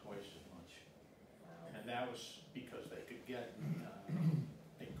more than twice as much. Wow. And that was because they could get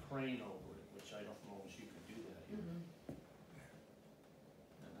a crane over it, which I don't know if you could do that here. Mhm.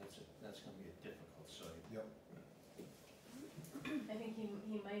 And that's gonna be a difficult site. Yep. I think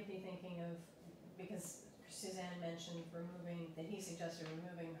he might be thinking of, because Suzanne mentioned removing, that he suggested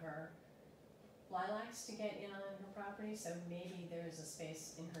removing her lilacs to get in on her property, so maybe there's a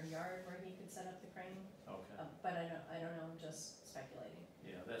space in her yard where he could set up the crane. Okay, But I don't know, I'm just speculating.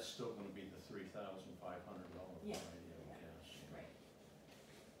 yeah, that's still gonna be the $3,500 Yeah. idea, I guess. Right.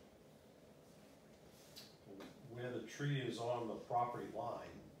 Where the tree is on the property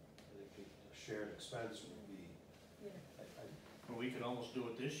line, I think a shared expense would be, Yeah. Well, we could almost do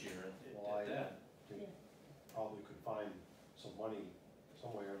it this year Well, at that. think Yeah. probably could find some money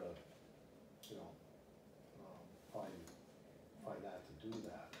somewhere to, you know, find that to do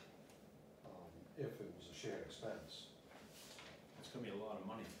that, if it was a shared expense. It's gonna be a lot of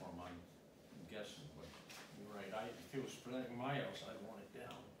money for them, I'm guessing, but you're right, if it was for my house, I'd want it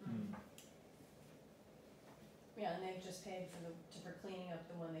down. Mm. Yeah, and they've just paid for cleaning up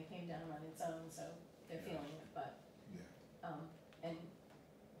the one that came down on its own, so they're Yeah. feeling it, but, Yeah. and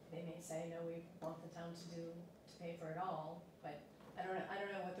they may say, no, we want the town to pay for it all, but I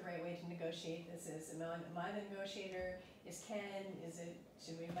don't know what the right way to negotiate this is. Am I the negotiator? Is Ken?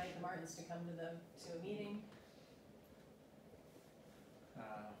 Should we invite the Martins to come to a meeting?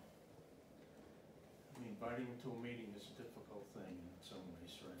 I mean, inviting them to a meeting is a difficult thing in some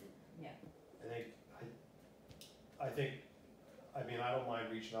ways, right? Yeah. I mean, I don't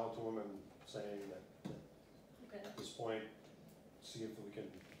mind reaching out to him and saying that Okay. at this point, see if we can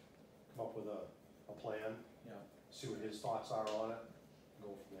come up with a plan, Yeah. see what his thoughts are on it,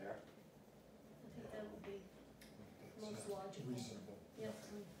 go from there. I think that would be most That's logical. reasonable. Yep.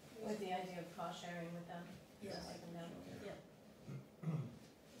 With the idea of cost sharing with them? Yes. Just like them down. Yeah. We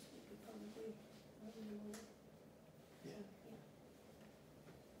could probably, Yeah.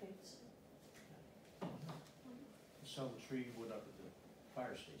 Thanks. Sell the tree wood up at the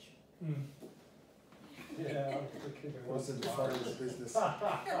fire station. Yeah. Was in the fire's business. Scott's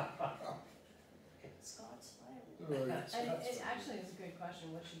firewood. Right. And it actually is a good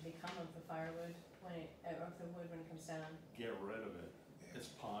question, what should become of the firewood of the wood when it comes down? Get rid of it. It's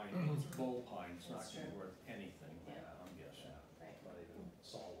pine, it's bull pine, it's not That's gonna be true. worth anything, Yeah. I'm guessing. Right. Not even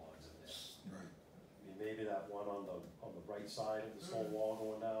saw logs in there. Right. I mean, maybe that one on the right side of the stone wall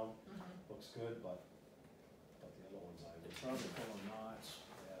going down Mhm. looks good, but the other ones I would. It's probably full of knots.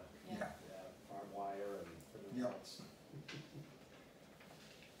 Yeah, Yeah. yeah, barbed wire and everything Yep. else.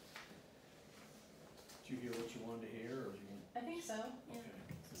 Did you hear what you wanted to hear, or you want? I think so. Yeah. Okay.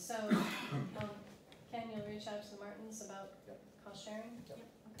 So, Ken, you'll reach out to the Martins about Yep. cost sharing? Yep.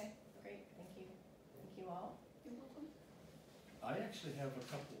 Okay, great, thank you. Thank you all. You're welcome. I actually have a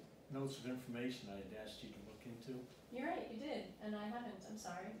couple notes of information I'd asked you to look into. You're right, you did, and I haven't, I'm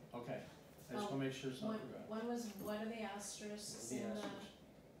sorry. Okay, I just wanna make sure it's not forgotten. One was, what are the asterisks The in the,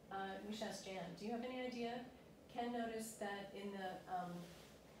 asterisks. we should ask Jan, do you have any idea? Ken noticed that in the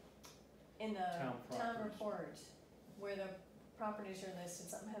Town town properties. report, where the properties are listed,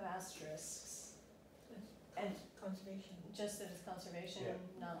 some have asterisks. And Conservation. just that it's conservation, Yeah.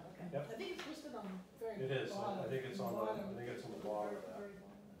 not, okay. Yep. I think it's listed on the very It is, bottom. I think it's on the, bottom, I think it's on the bottom of that. very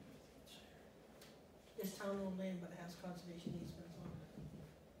bottom. It's town-owned land, but it has conservation easements on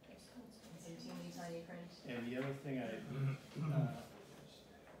it. It's in teeny tiny print. And the other thing I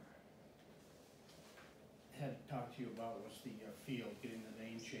had talked to you about was the field, getting the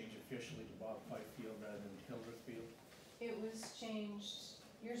name changed officially to Bob Fife Field rather than Hildreth Field. It was changed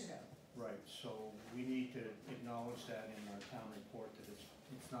years ago. Right, so we need to acknowledge that in our town report that it's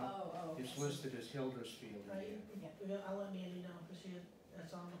not, Oh, it's listed as Hildreth Field in Right, here. I'll let Mandy know, because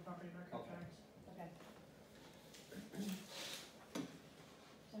that's on the property record Okay. cards. Okay.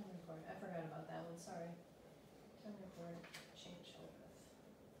 Town report, I forgot about that one, sorry. Town report, change Hildreth.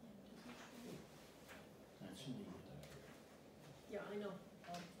 That's neat. Yeah, I know,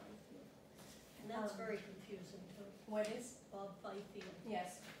 Bob Fifield. And that's very confusing too, What is? Bob Fifield.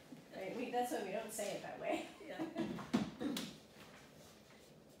 Yes, right, that's why we don't say it that way. Yeah.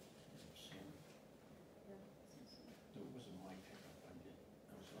 There wasn't my pickup, I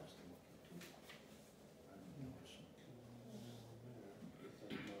was lost in looking too. I didn't notice it.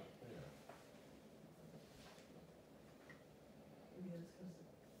 Maybe it's 'cause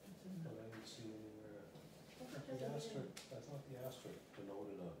it's in But the. I didn't see anywhere, It the doesn't asterisk, I thought the asterisk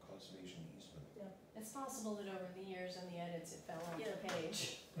denoted a conservation easement. It's possible that over the years and the edits, it fell off Yeah. the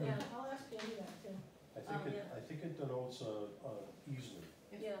page. Yeah, I'll ask Mandy that too. I think yeah. I think it denotes a easement.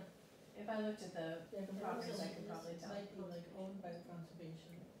 yeah, if I looked at the Yeah, but properties, I also could probably tell. might be like owned by the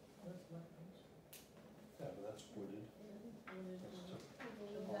conservation, or the wetlands. Yeah, but that's wooded.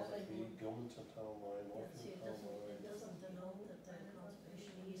 That's That might be, Gilmanton Town Line, Yeah, see, it doesn't denote that they're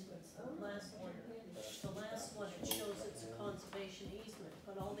conservation easements, the last one, it shows it's a conservation easement,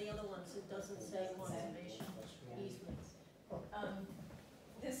 but all the other ones, it doesn't say conservation easements.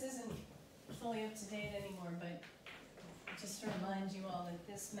 This isn't fully up to date anymore, but just to remind you all that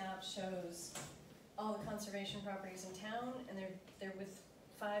this map shows all the conservation properties in town, and they're with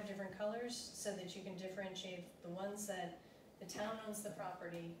 5 different colors, so that you can differentiate the ones that the town owns the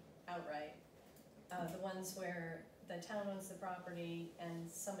property outright, the ones where the town owns the property and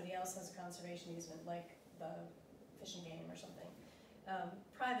somebody else has a conservation easement, like the Fish and Game or something.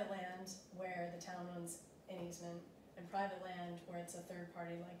 Private land where the town owns an easement, and private land where it's a third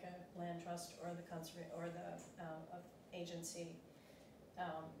party, like a land trust or the agency.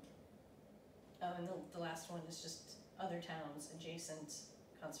 And the last one is just other towns adjacent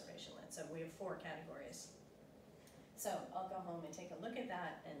conservation land. So we have 4 categories. So I'll go home and take a look at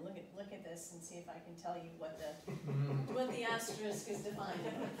that and look at this and see if I can tell you what the asterisk is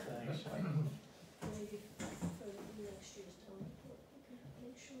defining. Thanks. Maybe for next year's town report, we can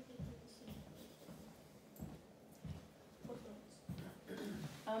make sure that they're the same.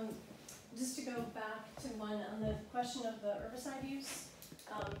 Footnotes. Just to go back to one, on the question of the herbicide use,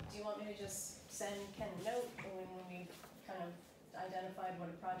 do you want me to just send Ken a note when we kind of identified what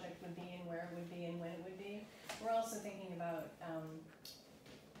a project would be and where it would be and when it would be? We're also thinking about,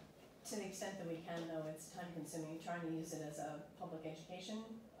 to the extent that we can, though it's time consuming, trying to use it as a public education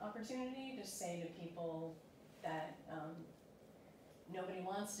opportunity to say to people that nobody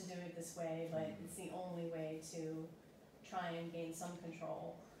wants to do it this way, but it's the only way to try and gain some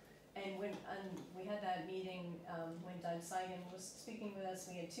control. And when we had that meeting, when Doug Seigan was speaking with us,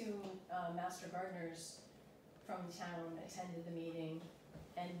 we had 2 master gardeners from the town attended the meeting,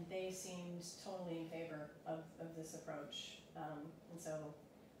 and they seemed totally in favor of this approach. And so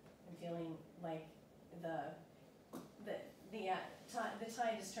I'm feeling like the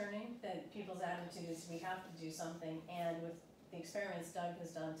tide is turning, that people's attitude is we have to do something, and with the experiments Doug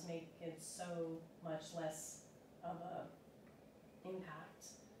has done to make it so much less of a impact,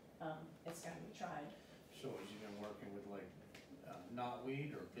 it's gotta be tried. So has he been working with like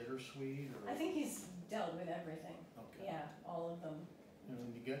knotweed or bittersweet or? I think he's dealt with everything, Okay. yeah, all of them, And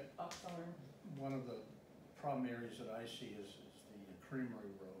when you get, buckthorn. one of the problem areas that I see is the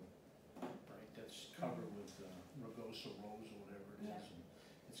Creamery Road, right? That's covered with rugosa rose or whatever it Yeah. is. And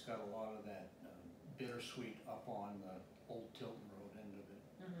it's got a lot of that bittersweet up on the Old Tilton Road end of it.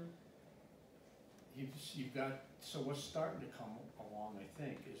 Mm-hmm. You've got, so what's starting to come along, I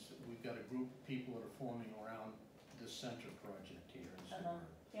think, is that we've got a group of people that are forming around this center project here in Sidney.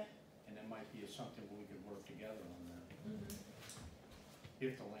 Yep. And there might be something where we could work together on that, Mm-hmm.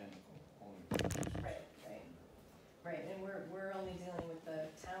 if the land owner. Right, and we're only dealing with the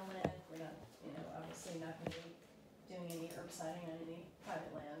town land, we're not, obviously not gonna be doing any herbiciding on any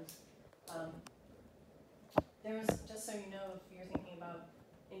private land. There was, just so you know, if you're thinking about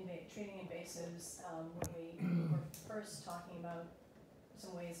treating invasives, when we were first talking about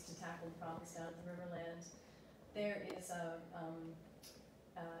some ways to tackle the problems down at the Riverland, there is a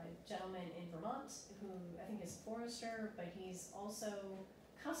gentleman in Vermont who I think is a forester, but he's also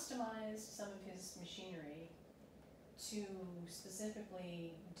customized some of his machinery to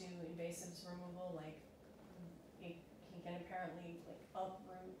specifically do invasives removal. Like he can apparently like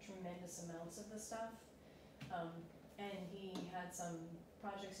uproot tremendous amounts of the stuff. And he had some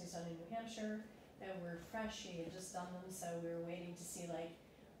projects he's done in New Hampshire that were fresh, he had just done them, so we were waiting to see like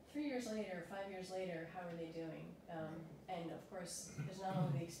 3 years later, 5 years later, how are they doing? And of course, there's not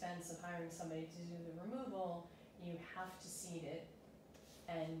only the expense of hiring somebody to do the removal, you have to seed it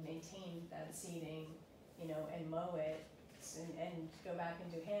and maintain that seeding, and mow it, and go back and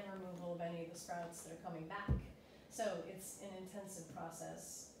do hand removal of any of the sprouts that are coming back. So it's an intensive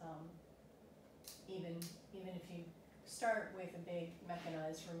process, even if you start with a big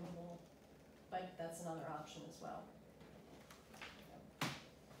mechanized removal, but that's another option as well.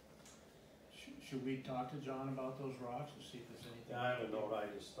 Should we talk to John about those rocks and see if there's anything? Yeah, I have a note, I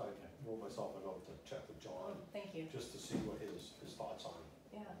wrote myself a note to check with John, Thank you. just to see what his thoughts on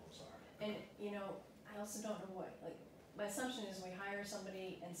Yeah, those are. and I also don't know what, my assumption is we hire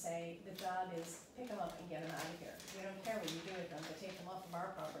somebody and say, the job is pick them up and get them out of here. We don't care what you do with them, but take them off of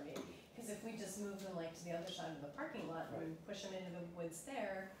our property. Because if we just move them like to the other side of the parking lot and push them into the woods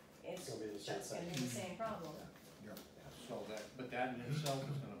there, It's gonna be the same that's gonna thing. be the same problem. So but that in itself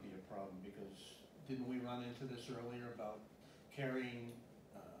is gonna be a problem, because didn't we run into this earlier about carrying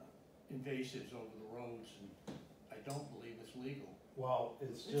invasives over the roads, and I don't believe it's legal. Well,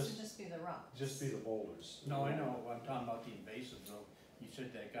 it's This would just, just be the rocks. just be the boulders. No, I know, I'm talking about the invasives though. You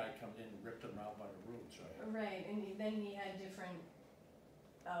said that guy comes in and ripped them out by the roots, right? Right, and then he had different,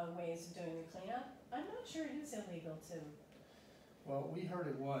 ways of doing the cleanup. I'm not sure it is illegal to, Well, we heard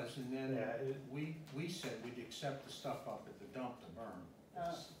it was, and then Yeah, we said we'd accept the stuff up at the dump to burn,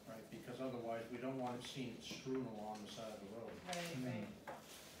 right? Because otherwise, we don't want it seen strewn along the side of the road. right.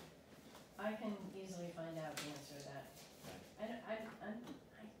 I can easily find out the answer to that. I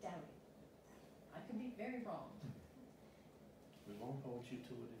doubt it. I could be very wrong. We won't hold you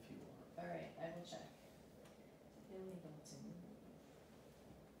to it if you are. All right, I will check. Illegal to.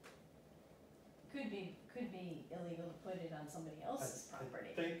 Could be illegal to put it on somebody else's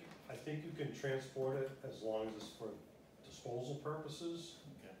property. I think you can transport it as long as it's for disposal purposes.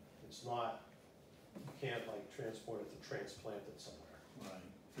 Okay. It's not, you can't like transport it to transplant it somewhere. Right,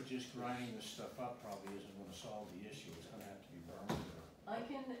 but just grinding this stuff up probably isn't gonna solve the issue, it's gonna have to be burned or. I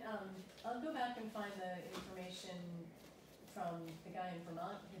can, I'll go back and find the information from the guy in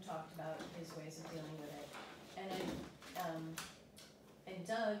Vermont who talked about his ways of dealing with it. And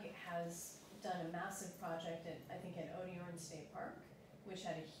Doug has done a massive project I think at Odiorn State Park, which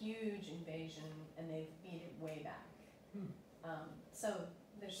had a huge invasion and they've beat it way back. So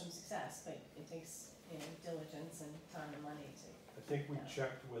there's some success, but it takes, diligence and time and money to. I think we Yeah.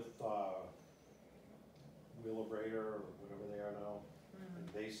 checked with, Wheelabrator or whatever they are now, and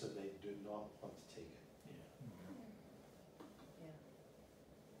they said they did not want to take it. Yeah.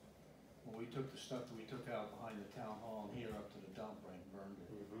 Well, we took the stuff that we took out behind the town hall and here up to the dump right and burned it.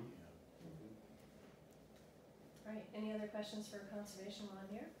 Mhm. Yeah. All right, any other questions for conservation while I'm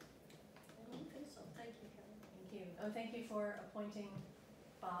here? I don't think so, thank you, Karen. Thank you. Oh, thank you for appointing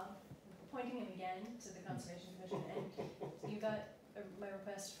him again to the Conservation Commission, and you got my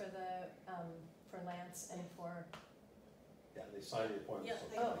request for for Lance and for, Yeah, they signed the appointment. Yeah,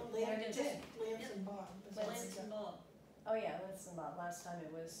 so- Oh, they already did. Lance and Bob. is what Lance it's and Bob. oh yeah, Lance and Bob, last time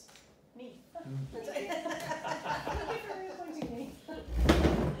it was me. That's Thank you for reappointing me.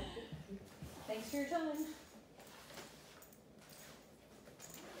 Thanks for your time.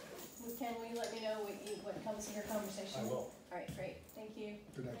 Ken, will you let me know what comes of your conversation? I will. All right, great, thank you.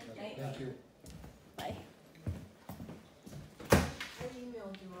 Good night, Thank Kevin. Thank you. Bye. I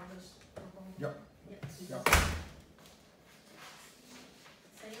emailed you on this proposal. Yep. Yes. Yep.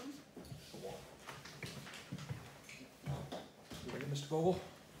 Sam? You ready, Mr. Vogel?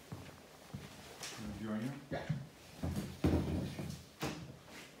 Join you? Yeah.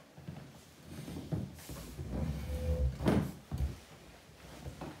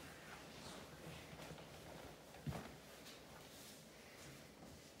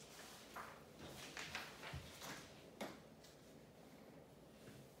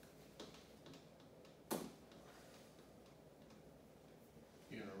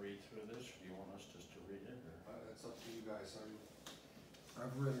 You gonna read through this, or do you want us just to read it, or? It's up to you guys,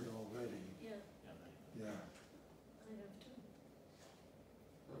 I've read it already, Yeah, yeah. I have too.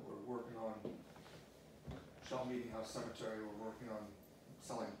 we're working on, Shell Meeting House Cemetery, we're working on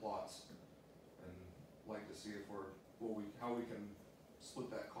selling plots. And like to see if how we can split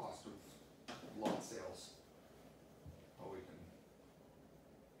that cost of lot sales. How we can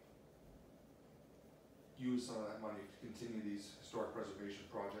use some of that money to continue these historic preservation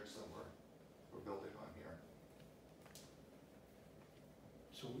projects that we're building on here.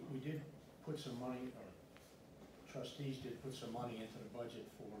 So we did put some money, or trustees did put some money into the budget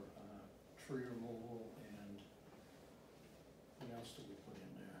for, tree removal and what else did we put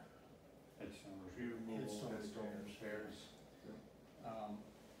in there? Tree removal, Headstone repairs.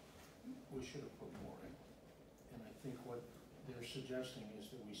 We should have put more in. And I think what they're suggesting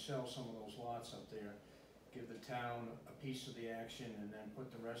is that we sell some of those lots up there, give the town a piece of the action, and then put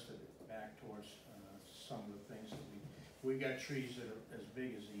the rest of it back towards, some of the things that we've got trees that are as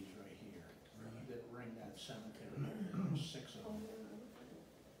big as these right here, that ring that cemetery, there's 6 of them.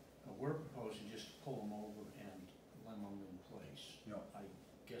 We're proposing just to pull them over and limb them in place. Yep. I'm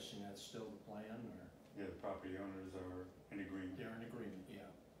guessing that's still the plan, or? Yeah, the property owners are in agreement. They're in agreement, yeah.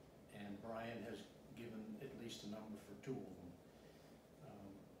 And Brian has given at least a number for 2 of them.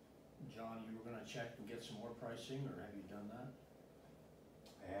 John, you were gonna check and get some more pricing, or have you done that?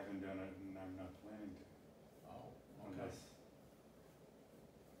 I haven't done it and I'm not planning to, Oh, okay. unless,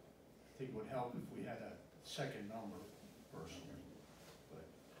 I think it would help if we had a second number personally, but,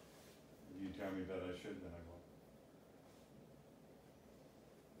 if you tell me that I should, then I will.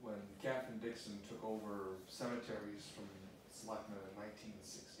 When Captain Dixon took over cemeteries from Selectmen in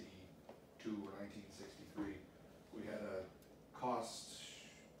 1962 or 1963, we had a cost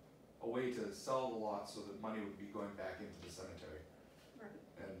way to sell the lot so that money would be going back into the cemetery. Right.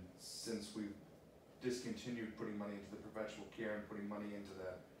 And since we've discontinued putting money into the perpetual care and putting money into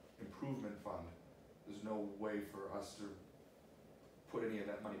that improvement fund, there's no way for us to put any of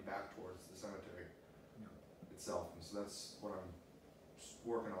that money back towards the cemetery itself. And so that's what I'm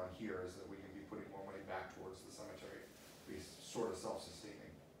working on here, is that we can be putting more money back towards the cemetery, be sort of self-sustaining.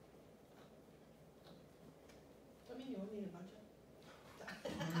 I mean, you don't need a budget.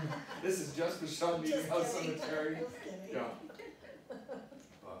 This is just the Shell Meeting House kidding. Cemetery. Just kidding. Yeah.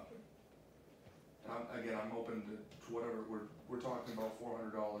 Again, I'm open to whatever, we're talking about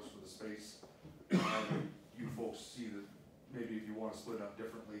 $400 for the space. You folks see that maybe if you wanna split it up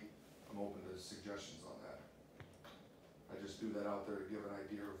differently, I'm open to suggestions on that. I just threw that out there to give an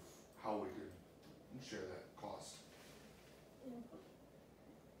idea of how we could share that cost.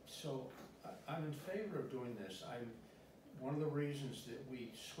 So, I'm in favor of doing this. One of the reasons that we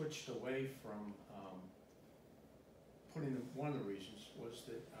switched away from, one of the reasons was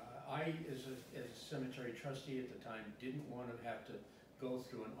that I, as a cemetery trustee at the time, didn't want to have to go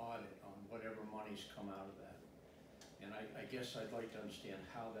through an audit on whatever monies come out of that. And I guess I'd like to understand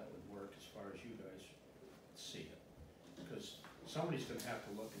how that would work as far as you guys see it. Because somebody's gonna have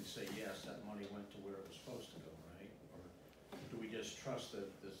to look and say, yes, that money went to where it was supposed to go, right? Or do we just trust the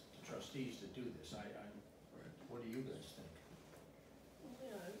trustees to do this? What do you guys think?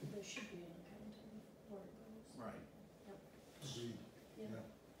 Yeah, there should be an accounting where it goes. Right. Agreed. Yeah.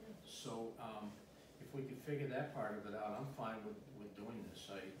 So, if we could figure that part of it out, I'm fine with doing this.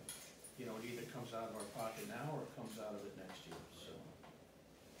 It either comes out of our pocket now or it comes out of it next year, so.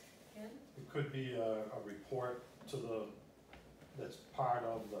 Ken? It could be a report that's part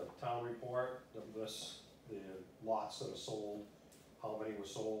of the town report that lists the lots that are sold, how many were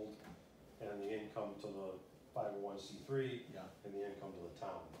sold, and the income to the 501c3, Yeah. and the income to the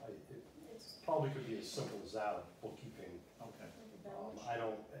town. It It's probably could be as simple as that, of bookkeeping. Okay. like a balance.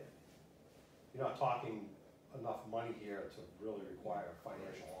 You're not talking enough money here to really require a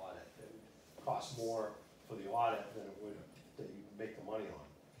financial audit. It costs more for the audit than it would, that you make the money on.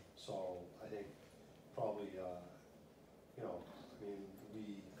 So I think probably,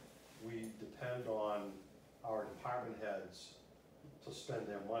 we depend on our department heads to spend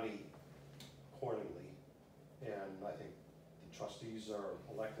their money accordingly. And I think the trustees are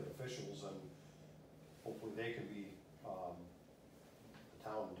elected officials, and hopefully they can be, the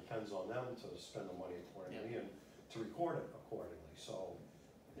town depends on them to spend the money accordingly and to record it accordingly. So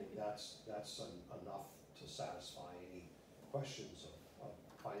I think that's enough to satisfy any questions of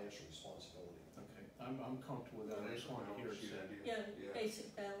financial responsibility. Okay, I'm comfortable with that. I just want to hear it said. Yeah,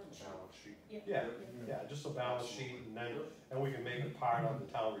 basic balance sheet. Balance sheet. Yeah, just a balance sheet, and we can make it part of the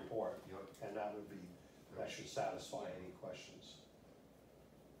town report, Yep. and that should satisfy any questions.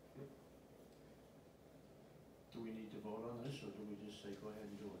 Do we need to vote on this, or do we just say go ahead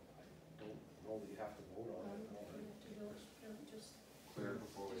and do it? I don't know that you have to vote on it. You have to go, just Clear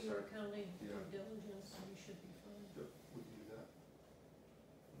before do we your start. accounting due Yeah. diligence, and you should be fine. Yep, we can do that.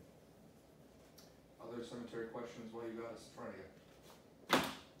 Other cemetery questions while you got us in front of you?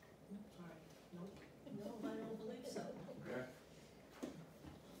 Sorry, nope. No, I don't believe so. Okay,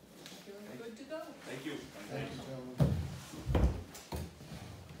 You're good to go. thank you. Thank you, gentlemen.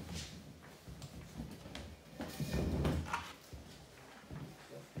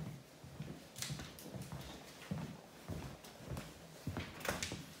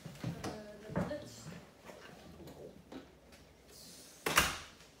 The minutes,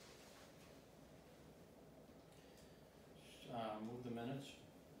 Move the minutes?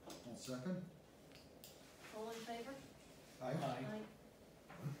 One second. all in favor? Aye.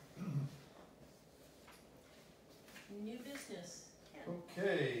 New business, Ken.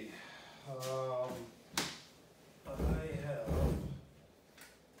 Okay, I have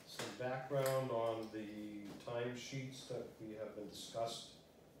some background on the timesheets that we have been discussed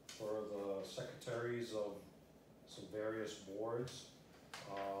for the secretaries of some various boards.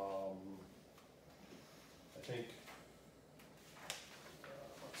 I think,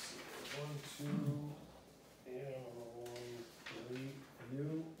 let's see, 1, 2, and 1, 3 of you.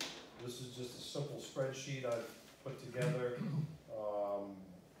 This is just a simple spreadsheet I've put together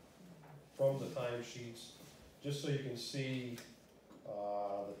from the timesheets, just so you can see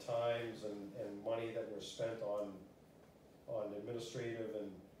the times and money that were spent on administrative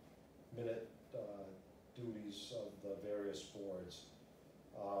and minute duties of the various boards.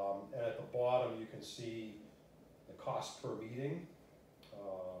 And at the bottom, you can see the cost per meeting.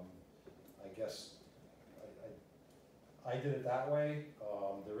 I guess I did it that way.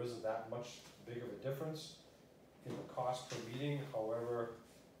 There isn't that much big of a difference in the cost per meeting. However,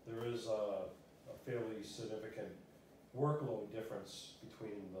 there is a fairly significant workload difference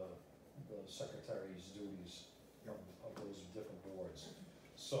between the secretary's duties of those different boards.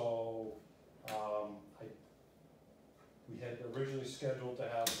 So, we had originally scheduled to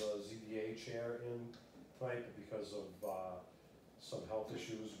have the ZBA chair in tonight, but because of, some health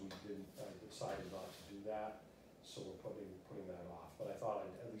issues, I decided not to do that, so we're putting that off. But I thought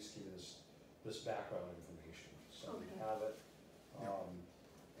I'd at least give you this background information, so we Okay. have it.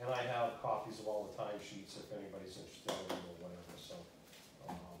 And I have copies of all the timesheets if anybody's interested in them or whatever, so,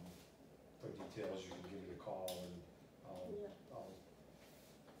 for details, you can give me a call and Yeah. I'll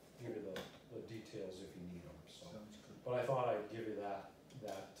give you the details if you need them, so. Sounds good. But I thought I'd give you that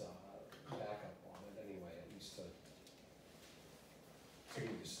backup on it anyway, at least to get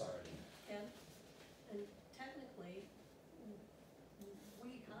you started. And technically,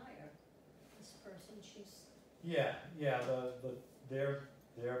 we hire this person, she's, Yeah,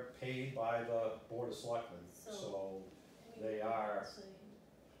 they're paid by the Board of Selectmen, so, we They are. say,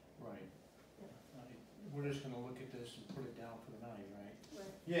 Right. We're just gonna look at this and put it down for the night, right?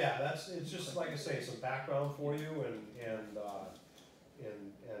 right, yeah, it's just, like I say, some background for you and,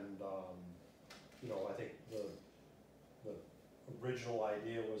 you know, I think the original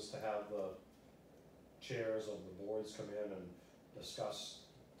idea was to have the chairs of the boards come in and discuss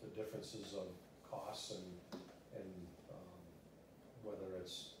the differences of costs and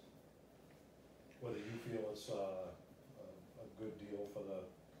whether you feel it's a good deal for the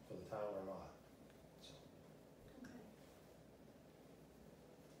town or not, so. okay.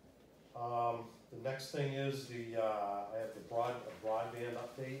 The next thing is I have the broadband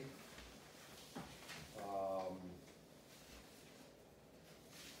update.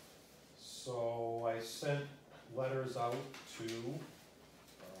 So I sent letters out to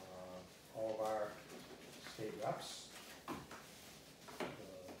all of our state reps.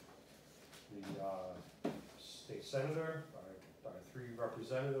 The state senator, our 3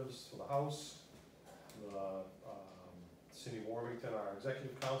 representatives for the House, the Cindy Warmington, our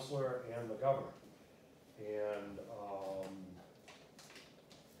executive counselor, and the governor. And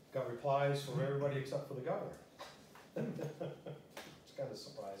got replies from everybody except for the governor. Which kind of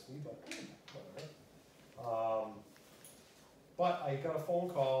surprised me, but whatever. But I got a phone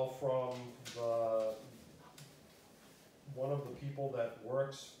call from one of the people that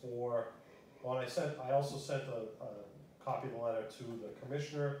works for, I also sent a copy of the letter to the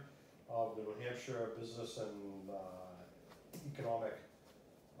commissioner of the New Hampshire Business and Economic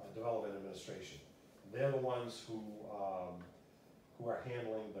Development Administration. They're the ones who are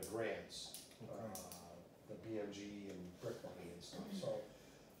handling the grants, the BMG and brick money and stuff. So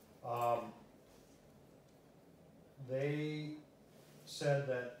they said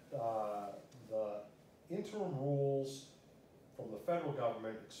that the interim rules from the federal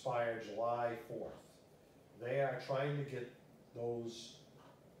government expire July 4th. They are trying to get those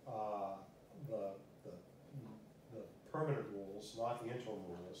the permanent rules, not the interim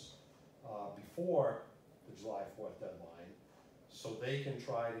rules, before the July 4th deadline, so they can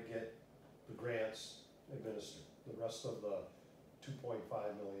try to get the grants administered. The rest of the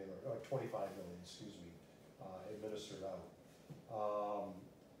 2.5 million, or 25 million, excuse me, administered out.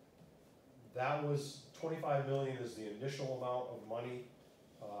 That was, 25 million is the initial amount of money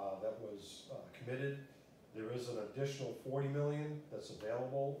that was committed. There is an additional 40 million that's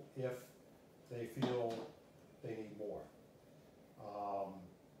available if they feel they need more.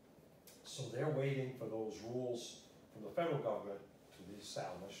 So they're waiting for those rules from the federal government to be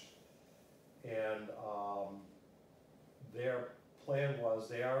established. And their plan was,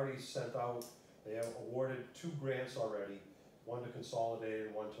 they already sent out, they have awarded 2 grants already, one to Consolidated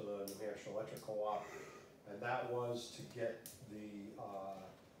and one to the New Hampshire Electric Co-op. And that was to get the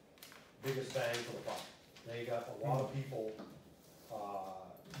biggest bang for the buck. They got a lot of people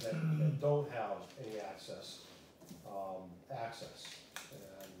that don't have any access. And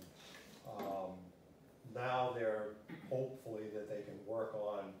now they're hopefully that they can work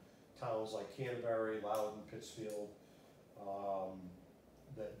on towns like Canterbury, Loudon, Pittsfield,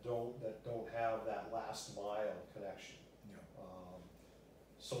 that don't have that last mile connection. Yeah.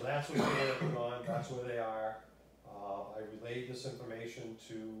 So that's what they're working on, that's where they are. I relayed this information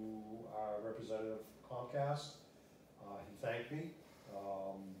to our representative Comcast. He thanked me.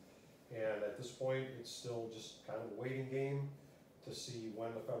 And at this point, it's still just kind of a waiting game to see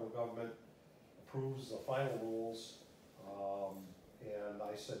when the federal government approves the final rules. And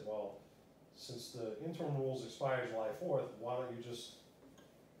I said, well, since the interim rules expire July 4th, why don't you just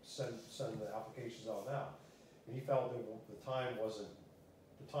send the applications out now? And he felt that the time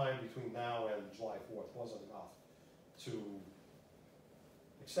between now and July 4th wasn't enough to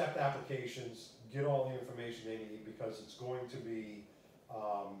accept applications, get all the information they need, because it's going to be,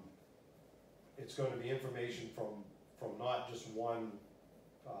 information from not just one,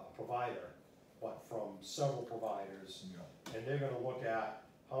 provider, but from several providers. Yeah. And they're gonna look at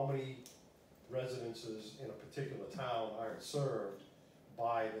how many residences in a particular town aren't served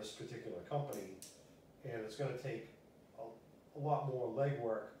by this particular company. And it's gonna take a lot more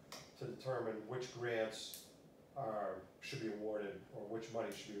legwork to determine which grants should be awarded, or which money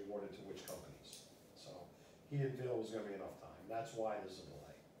should be awarded to which companies. So he didn't feel it was gonna be enough time, that's why there's a delay.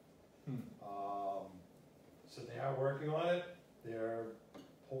 So they are working on it, they're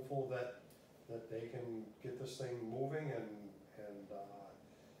hopeful that they can get this thing moving, and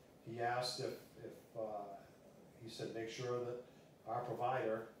he asked if he said, make sure that our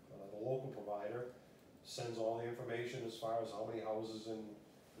provider, the local provider, sends all the information as far as how many houses and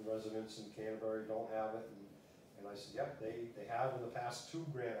residents in Canterbury don't have it, and I said, yep, they have in the past 2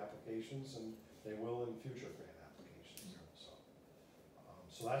 grant applications, and they will in future grant applications,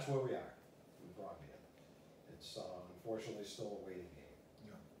 so that's where we are with broadband. It's unfortunately still a waiting game.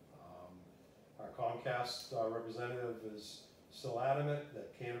 Our Comcast representative is still adamant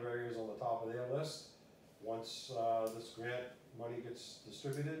that Canterbury is on the top of their list. Once this grant money gets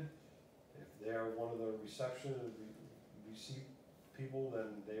distributed, if they're one of the reception and receipt people,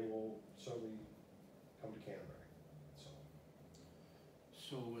 then they will certainly come to Canterbury, so.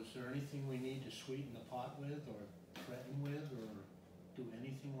 So is there anything we need to sweeten the pot with, or threaten with, or do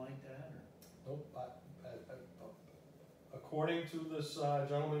anything like that, or? Nope, according to this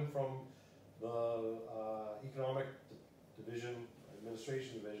gentleman from the Economic Division,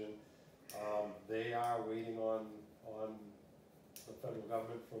 Administration Division, they are waiting on the federal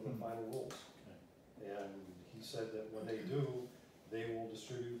government for the final rules. Okay. And he said that when they do, they will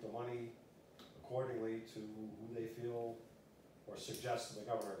distribute the money accordingly to who they feel, or suggest to the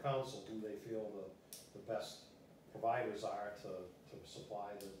governor and council who they feel the best providers are to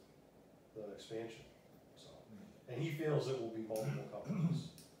supply the expansion, so. And he feels it will be multiple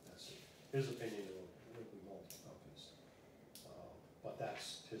companies, that's his opinion, it will be multiple companies. But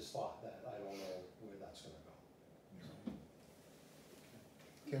that's his thought, that I don't know where that's gonna go.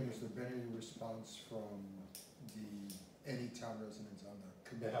 Ken, has there been any response from any town residents on the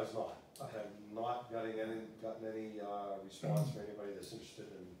committee? It has not, I have not gotten any response from anybody that's interested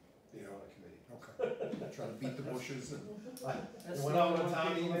in being on a committee. Okay, try to beat the bushes and. It went out on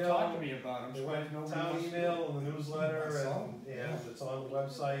town email. Talk to me about, I'm It went surprised nobody town wants to. email and the newsletter, I saw and it, yeah. it's on the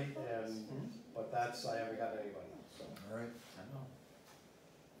website, but I haven't gotten anybody, so. All right. I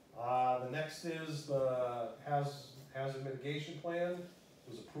know. The next is the hazard mitigation plan,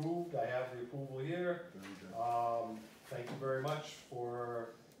 was approved, I have the approval here. Very good. Thank you very much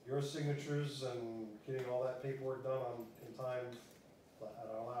for your signatures and getting all that paperwork done in time at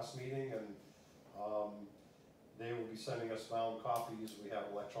our last meeting, and they will be sending us bound copies. We have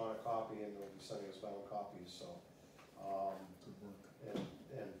electronic copy, and they'll be sending us bound copies, so. Good work.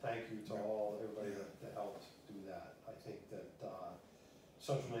 And thank you to everybody that helped do that. I think that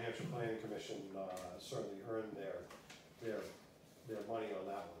Central New Hampshire Planning Commission certainly earned their money on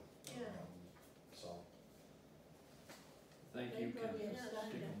that one. Yeah. So, Thank you, Ken. Maybe Yeah, Stephanie.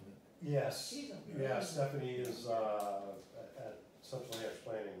 Stick with it. yes, She's a yeah, brilliant- Stephanie is at Central New Hampshire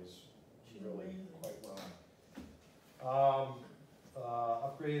Planning was she's really amazing. quite well.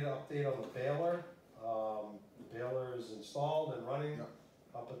 Update on the baler. The baler is installed and running Yep.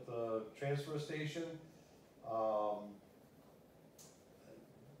 up at the transfer station.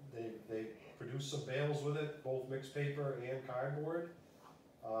 They produced some bales with it, both mixed paper and cardboard.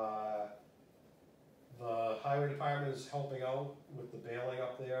 The highway department is helping out with the baling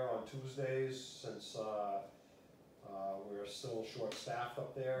up there on Tuesdays, since we're still short-staffed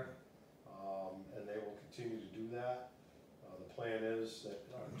up there, and they will continue to do that. The plan is that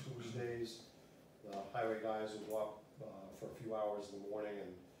on Tuesdays, the highway guys will go up for a few hours in the morning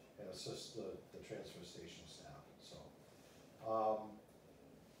and assist the transfer station staff, so.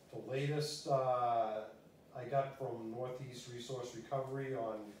 The latest I got from Northeast Resource Recovery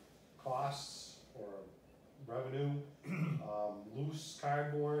on costs or revenue, loose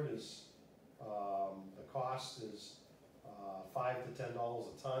cardboard is, the cost is $5 to $10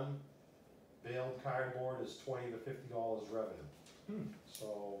 a ton. Baled cardboard is $20 to $50 revenue.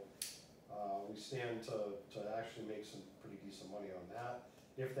 So we stand to actually make some pretty decent money on that,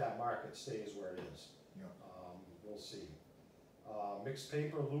 if that market stays where it is. Yeah. We'll see. Mixed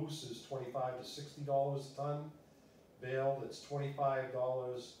paper loose is $25 to $60 a ton. Baled, it's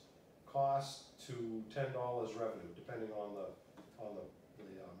 $25 cost to $10 revenue, depending on the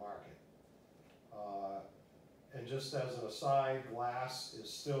market. And just as an aside, glass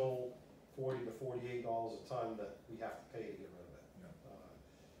is still $40 to $48 a ton that we have to pay to get rid of it. Yeah.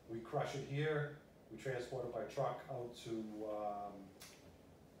 We crush it here, we transport it by truck out to,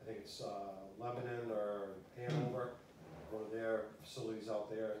 I think it's Lebanon or Hanover, one of their facilities out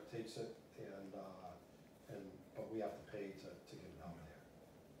there takes it, but we have to pay to get it out there.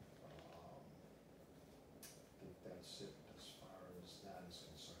 I think that's it as far as that is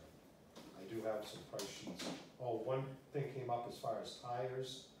concerned. I do have some price sheets. Oh, one thing came up as far as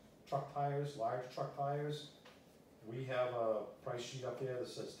tires, truck tires, large truck tires. We have a price sheet up there that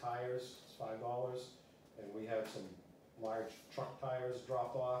says tires, it's $5, and we had some large truck tires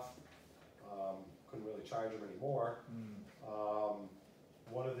dropped off. Couldn't really charge them anymore.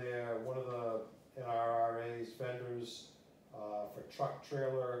 One of the NRRA's vendors for truck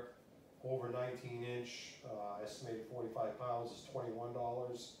trailer over 19-inch, estimated 45 pounds is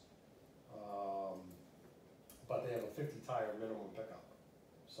 $21. But they have a 50 tire minimum pickup.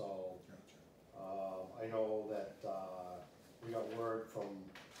 So I know that we got word from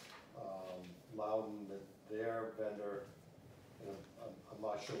Loudon that their vendor, and I'm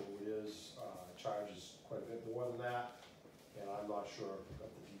not sure who it is, charges quite a bit more than that, and I'm not sure of the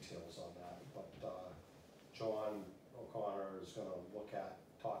details on that. But John O'Connor is going to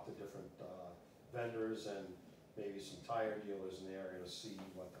talk to different vendors and maybe some tire dealers in the area to see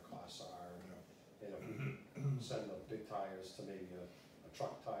what the costs are, and if we can send the big tires to maybe a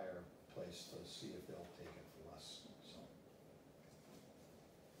truck tire place to see if they'll take it for less. So,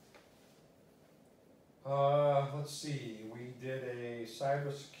 let's see, we did a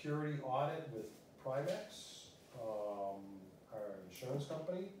cybersecurity audit with Primex, our insurance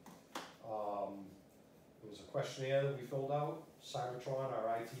company. There was a questionnaire that we filled out. Cybertron,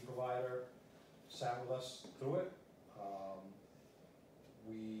 our IT provider, sat with us through it.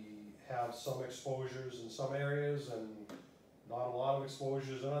 We have some exposures in some areas and not a lot of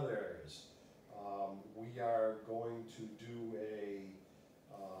exposures in other areas. We are going to do a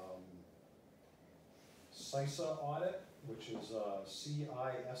CISA audit, which is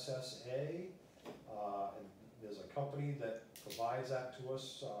CISSA, and there's a company that provides that to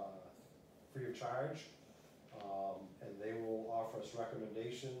us free of charge, and they will offer us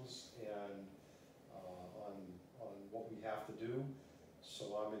recommendations and on what we have to do. So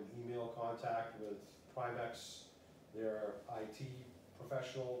I'm in email contact with Primex, their IT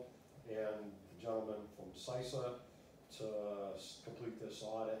professional, and the gentleman from CISA to complete this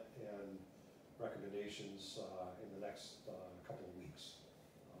audit and recommendations in the next couple of weeks.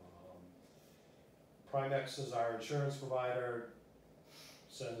 Primex is our insurance provider,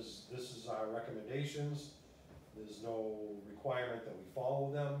 says this is our recommendations. There's no requirement that we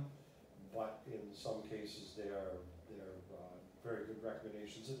follow them, but in some cases they're very good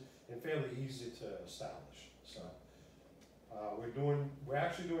recommendations and fairly easy to establish. So we're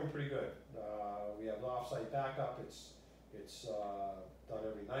actually doing pretty good. We have an off-site backup. It's done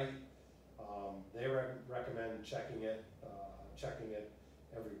every night. They recommend checking it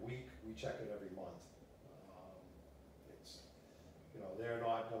every week. We check it every month. They're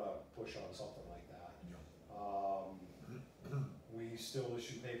not gonna push on something like that. We still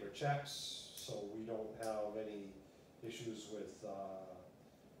issue paper checks, so we don't have any issues with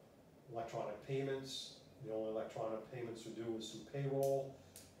electronic payments. The only electronic payments we do is through payroll,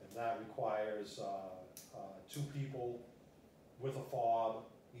 and that requires 2 people with a fob.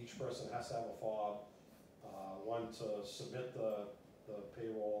 Each person has to have a fob, one to submit the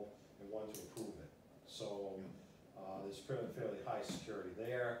payroll and one to approve it. So there's fairly high security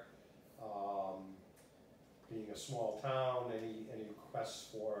there. Being a small town, any requests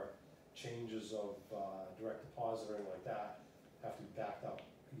for changes of direct deposit or anything like that have to be backed up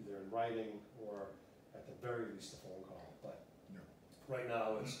either in writing or at the very least a phone call. But right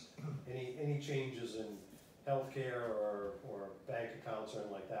now it's any changes in healthcare or bank accounts or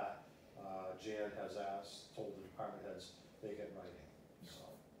anything like that, Jan has told the department heads they get writing.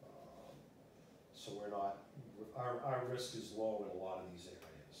 So we're not, our risk is low in a lot of these areas.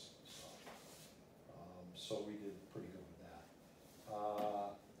 So we did pretty good with that.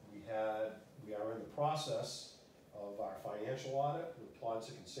 We are in the process of our financial audit with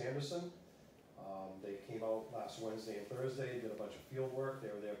Plodsick and Sanderson. They came out last Wednesday and Thursday, did a bunch of field work. They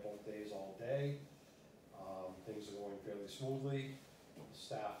were there both days, all day. Things are going fairly smoothly. The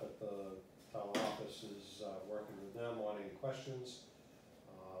staff at the town office is working with them on any questions.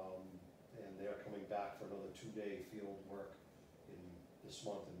 And they're coming back for another 2-day field work in this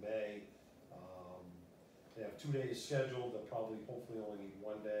month in May. They have 2 days scheduled. They'll hopefully only need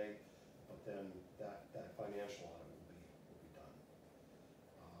 1 day, but then that financial audit will be done.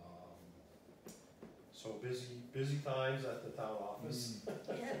 So So busy times at the town office.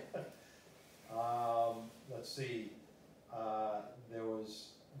 Yeah. Let's see,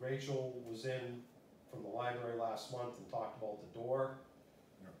 Rachel was in from the library last month and talked about the door.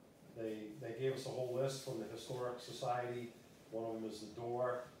 They gave us a whole list from the Historic Society, one of them is the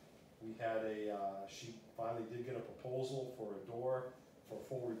door. We had she finally did get a proposal for a door for a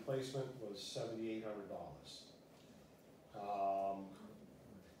full replacement, was $7,800.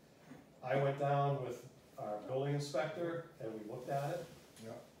 I went down with our building inspector and we looked at it.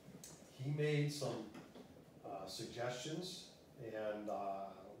 Yeah. He made some suggestions, and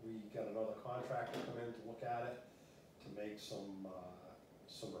we got another contractor come in to look at it, to make some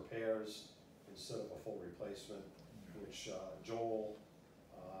repairs instead of a full replacement, which Joel,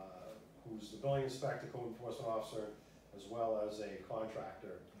 who's the building inspector, code enforcement officer, as well as a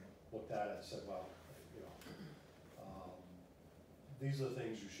contractor, looked at it and said, well, you know, these are the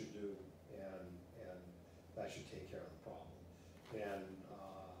things you should do, and that should take care of the problem. And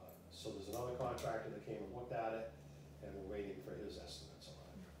so there's another contractor that came and looked at it, and we're waiting for his estimates on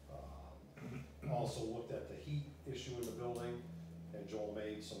it. Also looked at the heat issue in the building, and Joel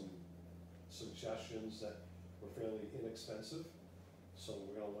made some suggestions that were fairly inexpensive, so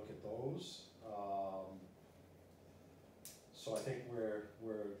we're gonna look at those. So I think we're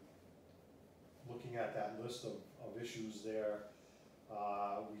looking at that list of issues there.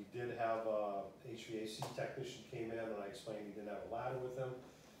 We did have a HVAC technician came in, and I explained he didn't have a ladder with him.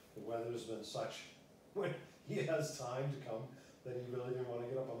 The weather's been such, when he has time to come, that he really didn't wanna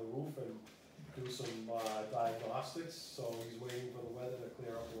get up on the roof and do some diagnostics, so he's waiting for the weather to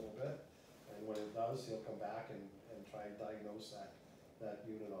clear up a little bit. And when it does, he'll come back and try and diagnose that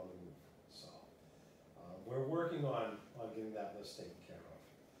unit on the roof. So, we're working on getting that list taken care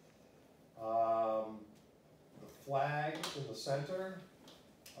of. The flag in the center,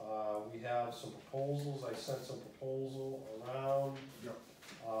 we have some proposals, I sent some proposal around. Yep.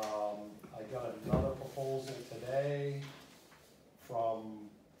 I got another proposal today from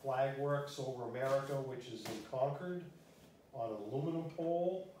Flagworks Over America, which is in Concord, on an aluminum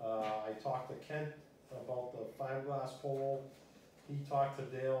pole. I talked to Kent about the fiberglass pole. He talked to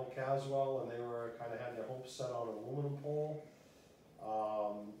Dale Caswell, and they had their hopes set on an aluminum pole.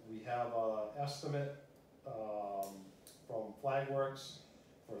 We have an estimate from Flagworks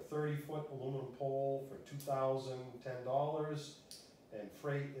for a 30-foot aluminum pole for $2,010, and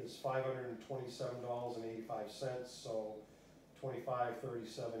freight is $527.85, so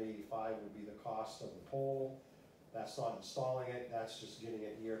 $2537.85 would be the cost of the pole. That's not installing it, that's just getting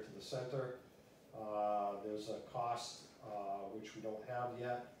it here to the center. There's a cost, which we don't have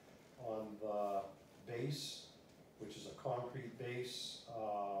yet, on the base, which is a concrete base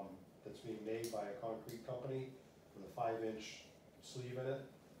that's being made by a concrete company with a 5-inch sleeve in it,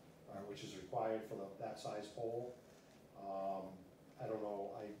 which is required for that size pole. I don't know,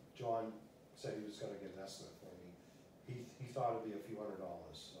 John said he was gonna get an estimate for me. He thought it'd be a few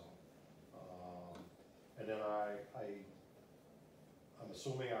 $100s, so. And then I'm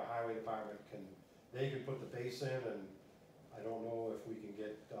assuming our highway department can put the base in, and I don't know if we can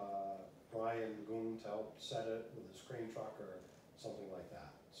get Brian Goon to help set it with his crane truck or something like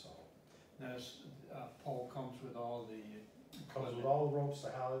that, so. This pole comes with all the Comes with all the ropes,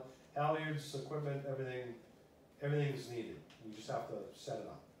 the halyards, equipment, everything is needed. We just have to set it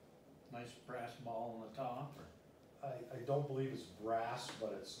up. nice brass ball on the top, or? I don't believe it's brass,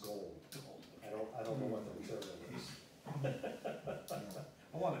 but it's gold. I don't know what the material is.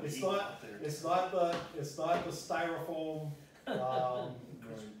 I want to It's eat not- out there. It's not the styrofoam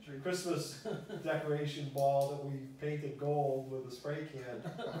Christmas decoration ball that we painted gold with a spray can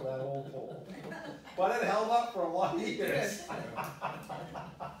for that old pole. But it held up for a lot of years.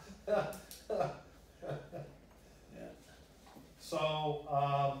 Yeah. So,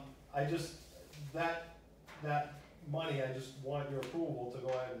 that money, I just want your approval to go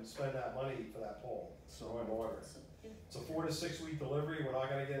ahead and spend that money for that pole. So I'm ordering. It's a 4 to 6 week delivery, we're not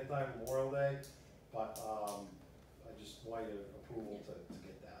gonna get it in time for Memorial Day, but, I just want your approval to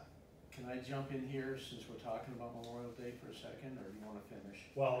get that. Can I jump in here since we're talking about Memorial Day for a second, or do you wanna finish?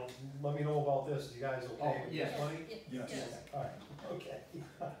 Well, let me know about this, you guys okay with this yes. money? Yes. Alright, okay.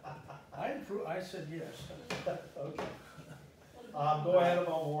 I said yes. Okay. Go ahead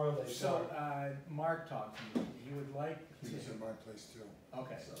about Memorial Day. So, Mark talked to me, he would like He was to, in my place too.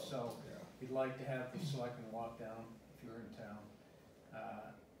 okay, so Yeah. we'd like to have the selectmen walk down if you're in town.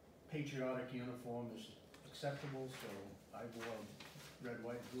 Patriotic uniform is acceptable, so I wore red,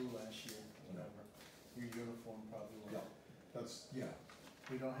 white, blue last year, whatever. Your uniform probably will. Yeah. That's, yeah.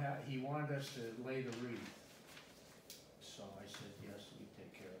 We don't have, he wanted us to lay the wreath, so I said, yes, we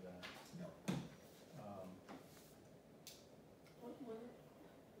take care of that. Yeah.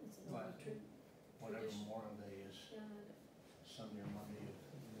 Sunday or Monday.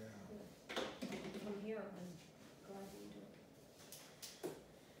 Yeah. From here, I'm glad we do it.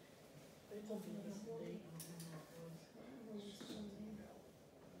 They told me this date on that was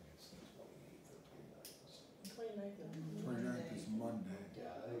It's the 28th or 29th. 29th. 29th is Monday.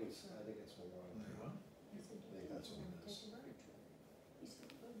 Yeah, I think it's Memorial Day. What? I said, I think that's what it is. take a road trip. He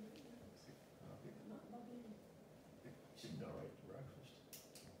said, "Well, no, no." Not bugging him. Seemed all right for breakfast.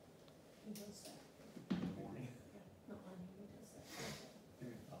 He does that. Morning. Yeah, no, I mean, he does that.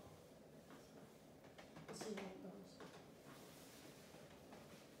 We'll see how it goes.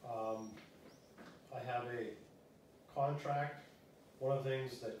 I have a contract. One of the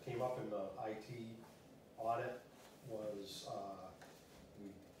things that came up in the IT audit was,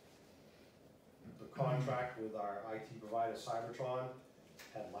 the contract with our IT provider Cybertron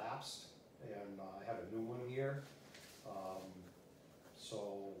had lapsed, and I have a new one here.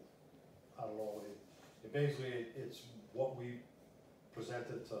 So, I don't know, it's what we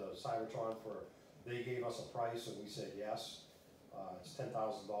presented to Cybertron for, they gave us a price and we said yes. It's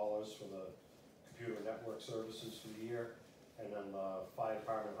 $10,000 for the computer network services for the year, and then the fire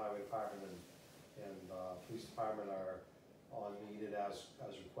department, highway department, and police department are on needed as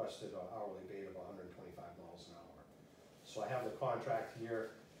requested, an hourly rate of $125 an hour. So I have the contract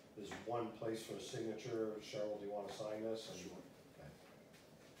here. There's one place for a signature. Cheryl, do you want to sign this? Sure. Okay.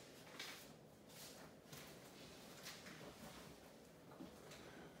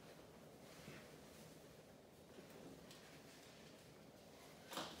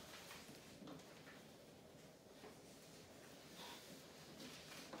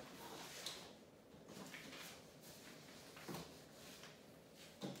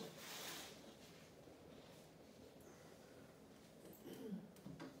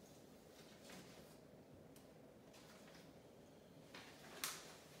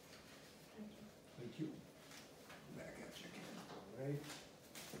 Thank you. Back at you again. Right.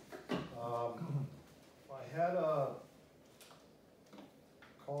 I had a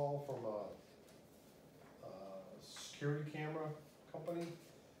call from a security camera company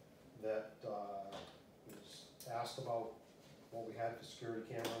that was asked about what we had for security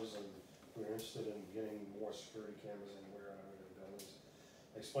cameras, and we were interested in getting more security cameras anywhere in our buildings.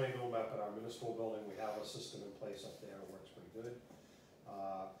 I explained to them that at our municipal building, we have a system in place up there, it works pretty good.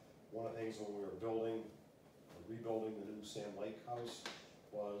 One of the things when we were rebuilding the new Sam Lake house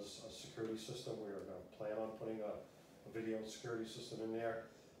was a security system. We were gonna plan on putting a video security system in there,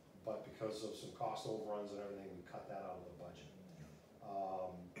 but because of some cost overruns and everything, we cut that out of the budget.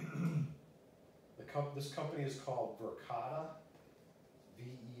 This company is called Verkada,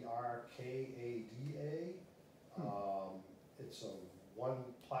 Verkada. It's a one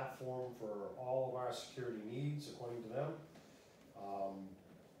platform for all of our security needs, according to them.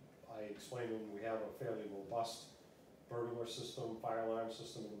 I explained to them we have a fairly robust burglar system, fire alarm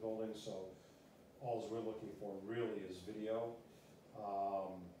system in the building, so all we're looking for really is video.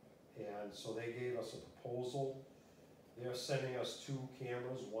 And so they gave us a proposal. They're sending us 2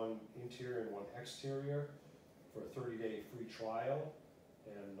 cameras, one interior and one exterior, for a 30-day free trial.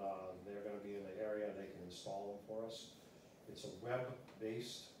 And they're gonna be in the area, and they can install them for us. It's a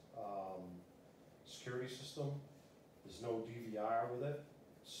web-based security system. There's no DVR with it,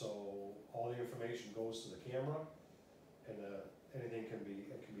 so all the information goes to the camera, and anything can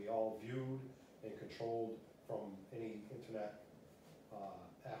be all viewed and controlled from any internet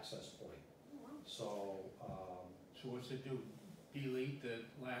access point. So So what's it do? Delete the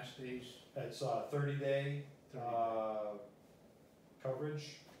last day's? it's a 30-day 30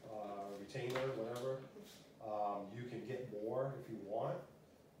 coverage, retainer, whatever. You can get more if you want,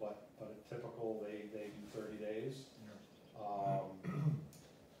 but typical, they do 30 days.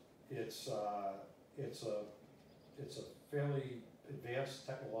 It's a fairly advanced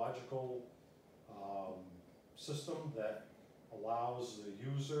technological system that allows the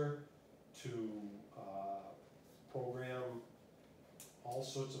user to program all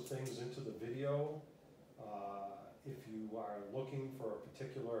sorts of things into the video. If you are looking for a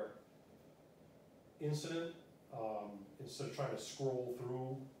particular incident, instead of trying to scroll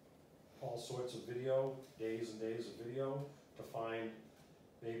through all sorts of video, days and days of video, to find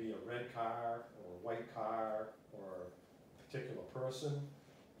maybe a red car or a white car or a particular person,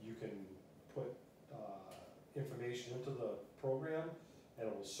 you can put information into the program, and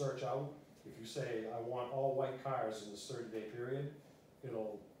it will search out. If you say, I want all white cars in this 30-day period,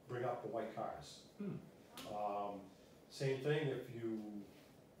 it'll bring up the white cars. Same thing if you,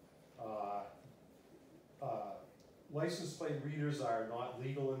 license plate readers are not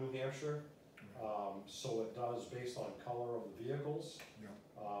legal in New Hampshire, so it does based on color of the vehicles,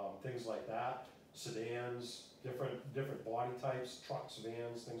 things like that. sedans, different body types, trucks,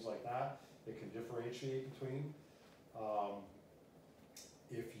 vans, things like that, it can differentiate between.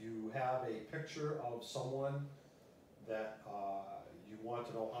 If you have a picture of someone that, you want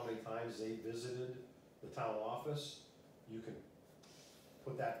to know how many times they visited the town office, you can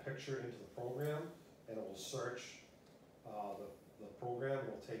put that picture into the program, and it will search, the program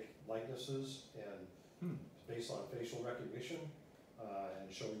will take likenesses and based on facial recognition,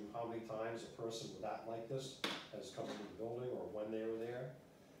 and show you how many times a person with that likeness has come into the building or when they were there.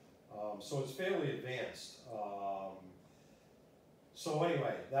 So it's fairly advanced. So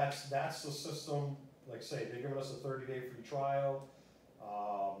anyway, that's the system. Like I say, they're giving us a 30-day free trial.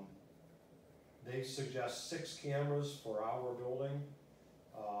 They suggest 6 cameras for our building,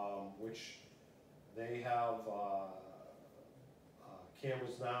 which they have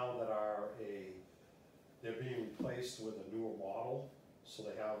cameras now that are they're being replaced with a newer model. So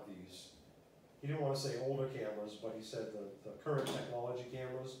they have these, he didn't want to say older cameras, but he said the current technology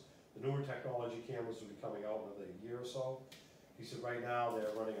cameras, the newer technology cameras will be coming out in another year or so. He said right now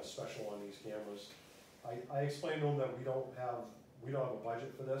they're running a special on these cameras. I explained to him that we don't have a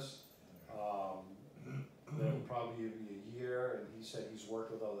budget for this. That would probably be a year, and he said he's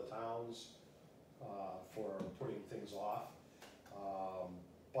worked with other towns for putting things off.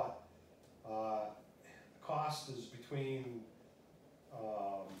 But cost is between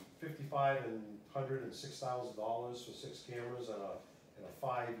 $55,000 and $106,000 for 6 cameras and a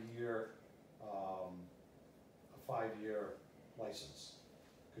 5-year license.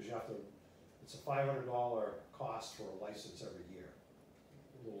 Because you have to, it's a $500 cost for a license every year.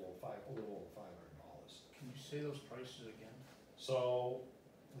 A little over $500. Can you say those prices again? So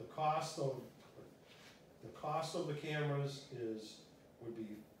the cost of the cameras would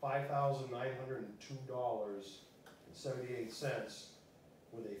be $5,902.78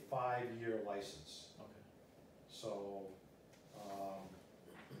 with a 5-year license. Okay. So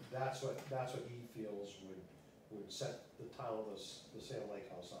that's what he feels would set the town of the Salem Lake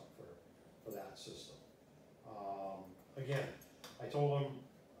House up for that system. Again, I told him,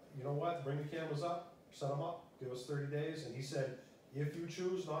 you know what, bring the cameras up, set them up, give us 30 days, and he said, if you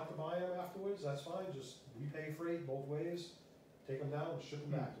choose not to buy them afterwards, that's fine, just we pay freight both ways, take them down and ship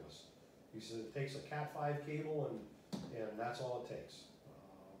them back to us. He said it takes a Cat 5 cable and that's all it takes,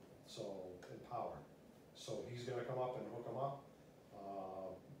 and power. So he's gonna come up and hook them up.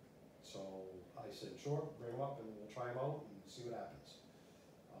 So I said, sure, bring them up and we'll try them out and see what happens.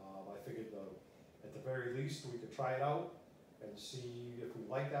 I figured at the very least we could try it out and see if we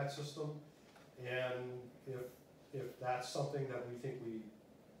like that system, and if that's something that we think we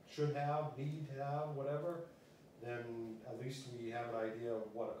should have, need to have, whatever, then at least we have an idea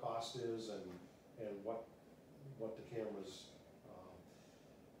of what a cost is and what the cameras.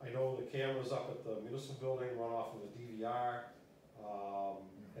 I know the cameras up at the municipal building run off of a DVR,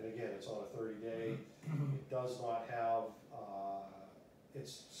 and again, it's on a 30-day. It does not have,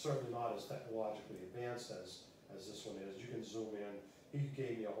 it's certainly not as technologically advanced as this one is. You can zoom in. He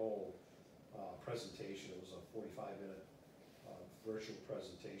gave me a whole presentation. It was a 45-minute virtual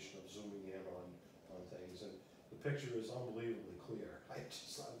presentation of zooming in on things, and the picture is unbelievably clear. I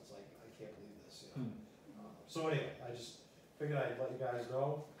was like, I can't believe this. You know? So anyway, I just figured I'd let you guys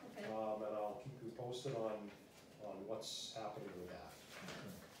know, Okay. and I'll keep you posted on what's happening with that.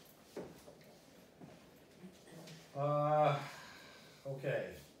 Okay.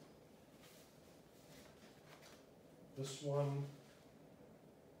 This one,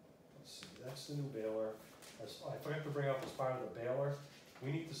 let's see, that's the new baler. I forgot to bring up as part of the baler,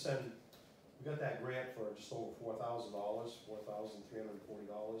 we need to send, we got that grant for just over $4,000,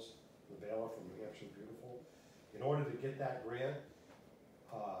 $4,340, the baler from New Hampshire Beautiful. In order to get that grant,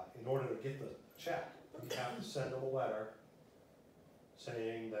 in order to get the check, we have to send them a letter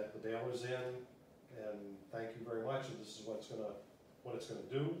saying that the baler's in, and thank you very much, and this is what it's gonna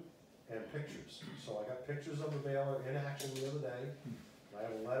do, and pictures. So I got pictures of the baler in action the other day. I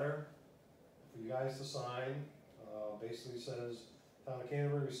have a letter for you guys to sign, basically says, Town of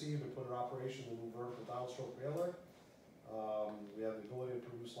Canterbury received and put in operation the new vertical downstroke baler. We have the ability to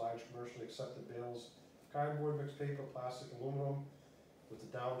produce large commercially accepted bales of cardboard, mixed paper, plastic, aluminum. With the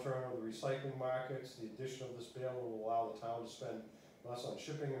downturn of the recycling markets, the addition of this baler will allow the town to spend less on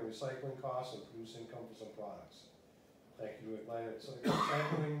shipping and recycling costs and produce income for some products. Thank you to Atlantic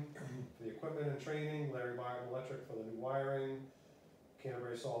Recycling for the equipment and training, Larry Martin Electric for the new wiring,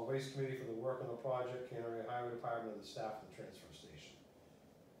 Canterbury Solid Waste Committee for the work on the project, Canterbury Highway Department and the staff of the transfer station.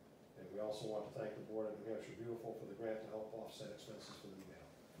 And we also want to thank the board of New Hampshire Beautiful for the grant to help offset expenses for the new mail.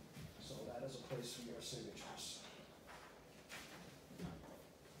 So that is a place for your signatures.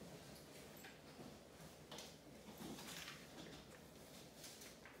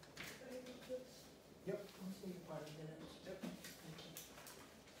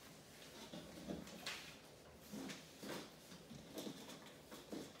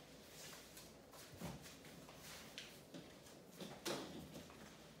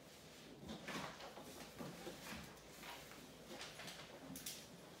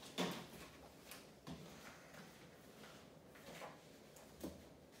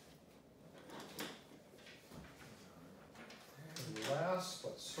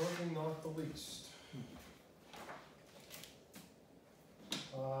 not the least,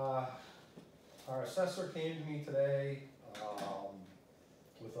 our assessor came to me today,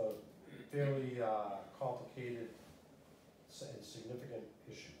 with a fairly, complicated and significant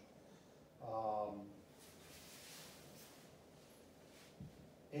issue.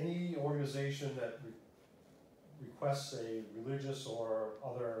 Any organization that requests a religious or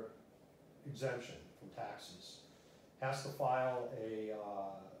other exemption from taxes has to file a,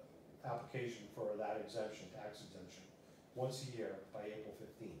 application for that exemption, tax exemption, once a year by April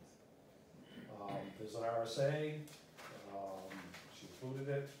 15th. There's an RSA, she included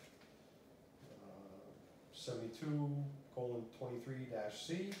it,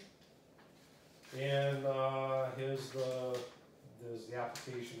 72:23-C. And, there's the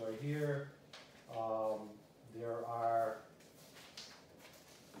application right here. There are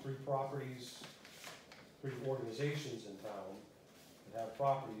 3 organizations in town that have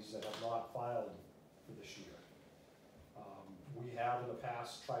properties that have not filed for this year. We have in the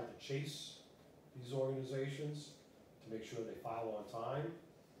past tried to chase these organizations to make sure they file on time.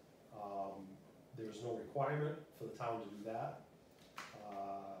 There's no requirement for the town to do that.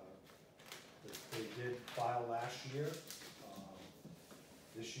 They did file last year.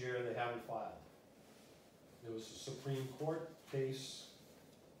 This year they haven't filed. There was a Supreme Court case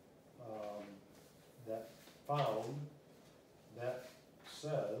that found, that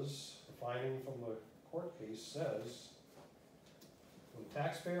says, the finding from the court case says, when the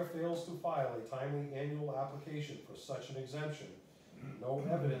taxpayer fails to file a timely annual application for such an exemption, no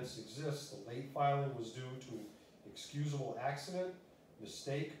evidence exists the late filing was due to excusable accident,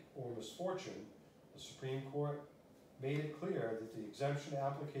 mistake, or misfortune. The Supreme Court made it clear that the exemption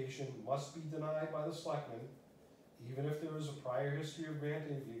application must be denied by the selectmen, even if there is a prior history of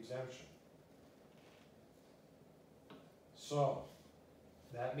granting the exemption. So,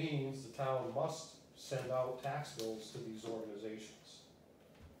 that means the town must send out tax bills to these organizations.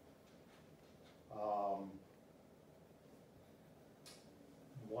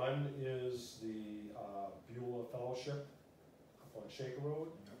 One is the Beulah Fellowship up on Shaker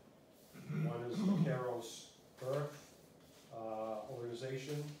Road. One is the Caros Birth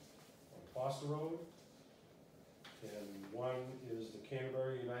organization on Foster Road. And one is the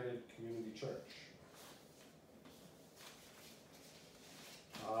Canterbury United Community Church.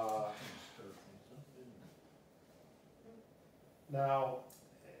 Now,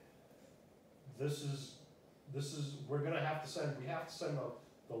 this is, we're gonna have to send, we have to send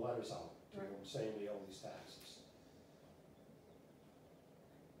the letters out to them saying we owe these taxes.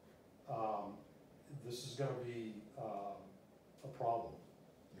 This is gonna be, a problem.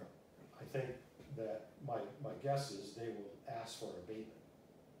 Yeah. I think that my guess is they will ask for abatement,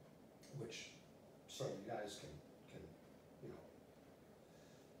 which certainly you guys can, you know.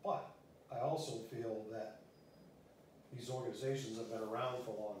 But I also feel that these organizations have been around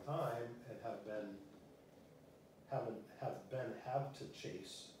for a long time and have to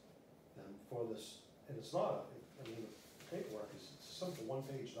chase them for this, and it's not, I mean, the paperwork is a simple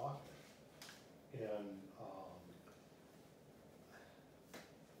one-page document. And,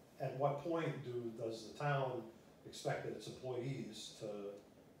 at what point does the town expect its employees to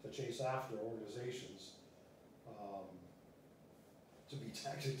chase after organizations, to be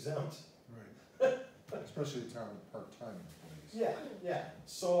tax exempt? Right. Especially the town with part-time employees. Yeah,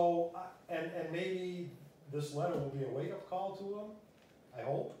 so, and maybe this letter will be a wake-up call to them, I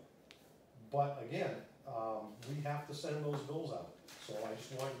hope. But again, we have to send those bills out, so I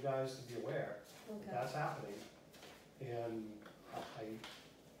just want you guys to be aware that that's happening. And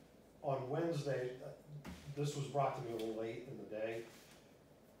on Wednesday, this was brought to me a little late in the day.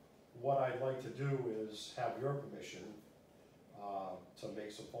 What I'd like to do is have your permission to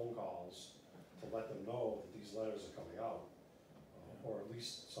make some phone calls to let them know that these letters are coming out, or at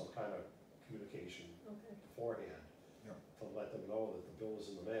least some kind of communication beforehand, to let them know that the bill is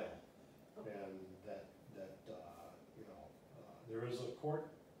in the mail, and that you know, there is a court,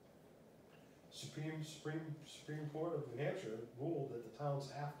 Supreme Court of New Hampshire ruled that the towns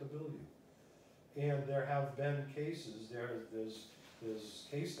have to bill you, and there have been cases. There's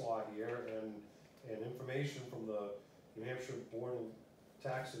case law here and information from the New Hampshire Board of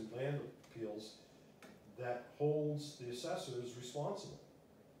Tax and Land Appeals that holds the assessors responsible.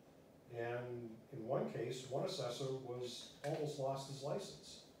 And in one case, one assessor almost lost his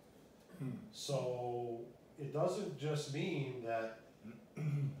license. So it doesn't just mean that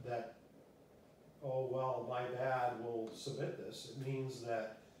oh well, my bad, we'll submit this. It means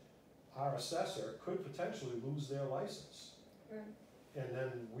that our assessor could potentially lose their license. Right. And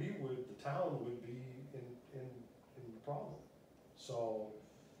then the town would be in problem. So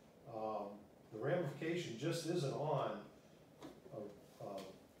The ramification just isn't on a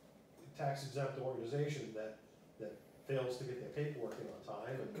tax exempt organization that fails to get their paperwork in on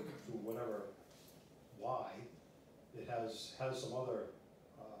time and through whatever why. It has some other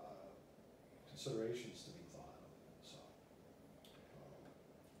considerations to be thought of, so.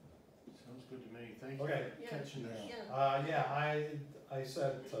 Sounds good to me, thank you Okay. for catching that. Yeah, Yeah, I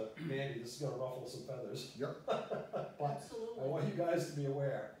said to Mandy, this is gonna ruffle some feathers. Yep. But I absolutely. want you guys to be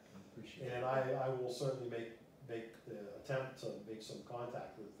aware, Appreciate it. and I will certainly make the attempt to make some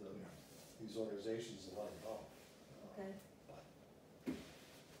contact with these organizations and let them know. Okay.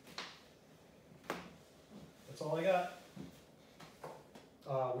 That's all I got.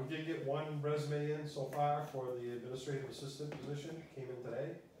 We did get one resume in so far for the administrative assistant position, came in today.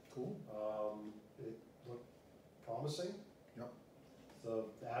 Cool. It looked promising. Yep. The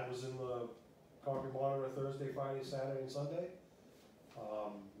ad was in the Concord Monitor Thursday, Friday, Saturday, and Sunday.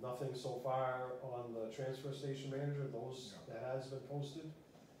 Nothing so far on the transfer station manager, that has been posted.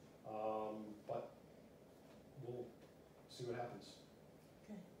 But we'll see what happens.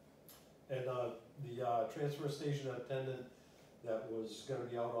 Okay. And, the transfer station attendant that was gonna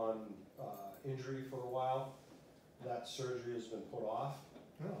be out on, injury for a while, that surgery has been put off.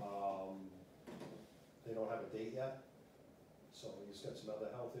 They don't have a date yet, so he's got some other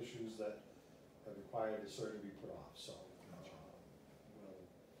health issues that have required the surgery to be put off, so, we'll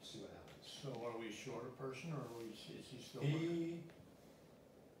see what happens. So are we short a person, or is he still? He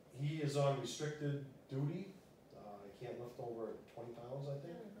is on restricted duty, he can't lift over 20 pounds, I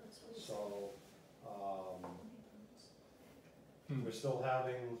think, Yeah, that's what he said. so, 20 pounds. we're still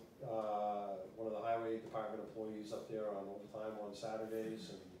having, one of the highway department employees up there on overtime on Saturdays,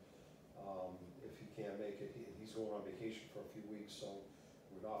 and, if he can't make it, he's going on vacation for a few weeks, so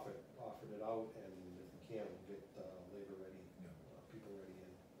we've offered it out, and if we can, we'll get, labor ready, people ready in,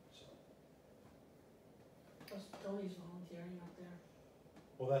 so. Plus Tony's volunteering up there.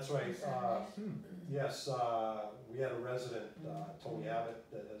 Well, that's right, On Saturdays. yes, we had a resident, Tony Abbott,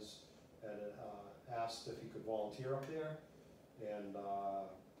 that had asked if he could volunteer up there, and,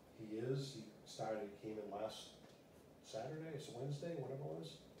 he came in last Saturday, it's Wednesday, whatever it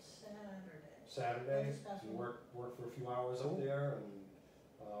was. Saturday, That's he awesome. worked for a few hours up there, and,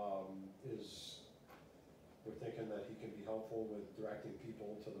 we're thinking that he can be helpful with directing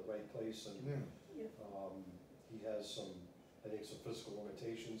people to the right place, and, Yeah. he has some, I think, some physical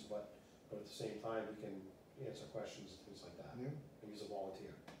limitations, but at the same time, he can answer questions and things like that, Yeah. and he's a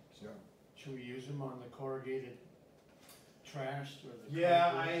volunteer, so. Yeah. Should we use him on the corrugated trash or the?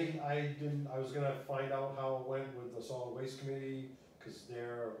 Yeah, cardboard? I was gonna find out how it went with the solid waste committee, cause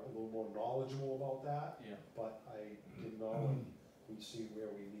they're a little more knowledgeable about that, Yeah, but I didn't know, and we'd see where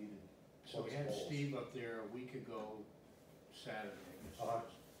we needed. so we had What's the Steve up there a week ago Saturday. Uh-huh.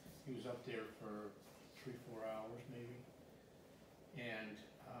 He was up there for 3-4 hours maybe. And,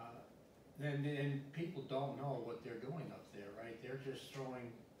 then people don't know what they're doing up there, right? They're just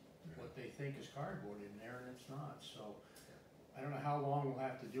throwing what they think is cardboard in there, and it's not, so. I don't know how long we'll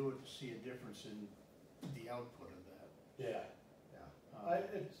have to do it to see a difference in the output of that. Yeah,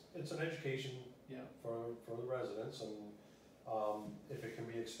 it's an education Yeah, for the residents, and, if it can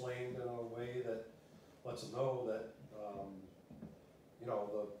be explained in a way that lets them know that,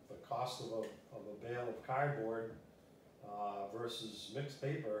 the cost of a bale of cardboard, versus mixed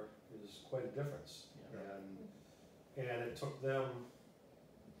paper is quite a difference. yeah. And it took them,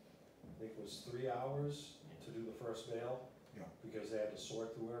 I think it was 3 hours to do the first bale. Yeah. Because they had to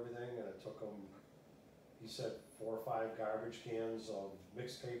sort through everything, and it took them, he said, 4 or 5 garbage cans of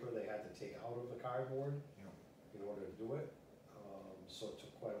mixed paper they had to take out of the cardboard in order to do it. So it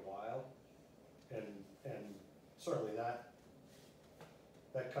took quite a while, and certainly that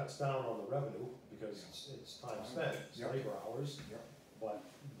cuts down on the revenue, because it's time spent, it's Yep. labor hours. Yep. But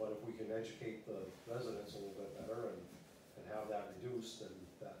if we can educate the residents a little bit better and have that reduced, then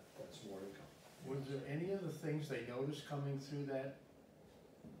that's more income. Was there any other things they noticed coming through that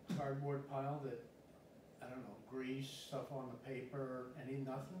cardboard pile that, I don't know, grease, stuff on the paper,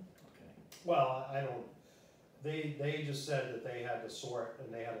 nothing? Okay. Well, I don't, they just said that they had to sort,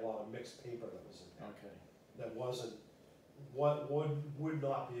 and they had a lot of mixed paper that was in there. Okay. That wasn't, what would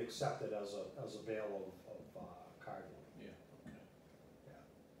not be accepted as a bale of cardboard. Yeah, okay.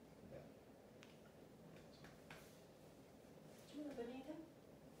 Do you have anything?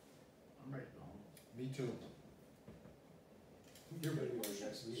 I'm ready to go home. Me too. You're ready for the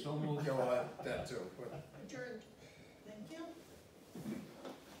next meeting. So moved. Yeah, well, that too, but Adjourned. Thank you.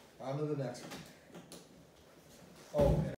 on to the next one. Oh,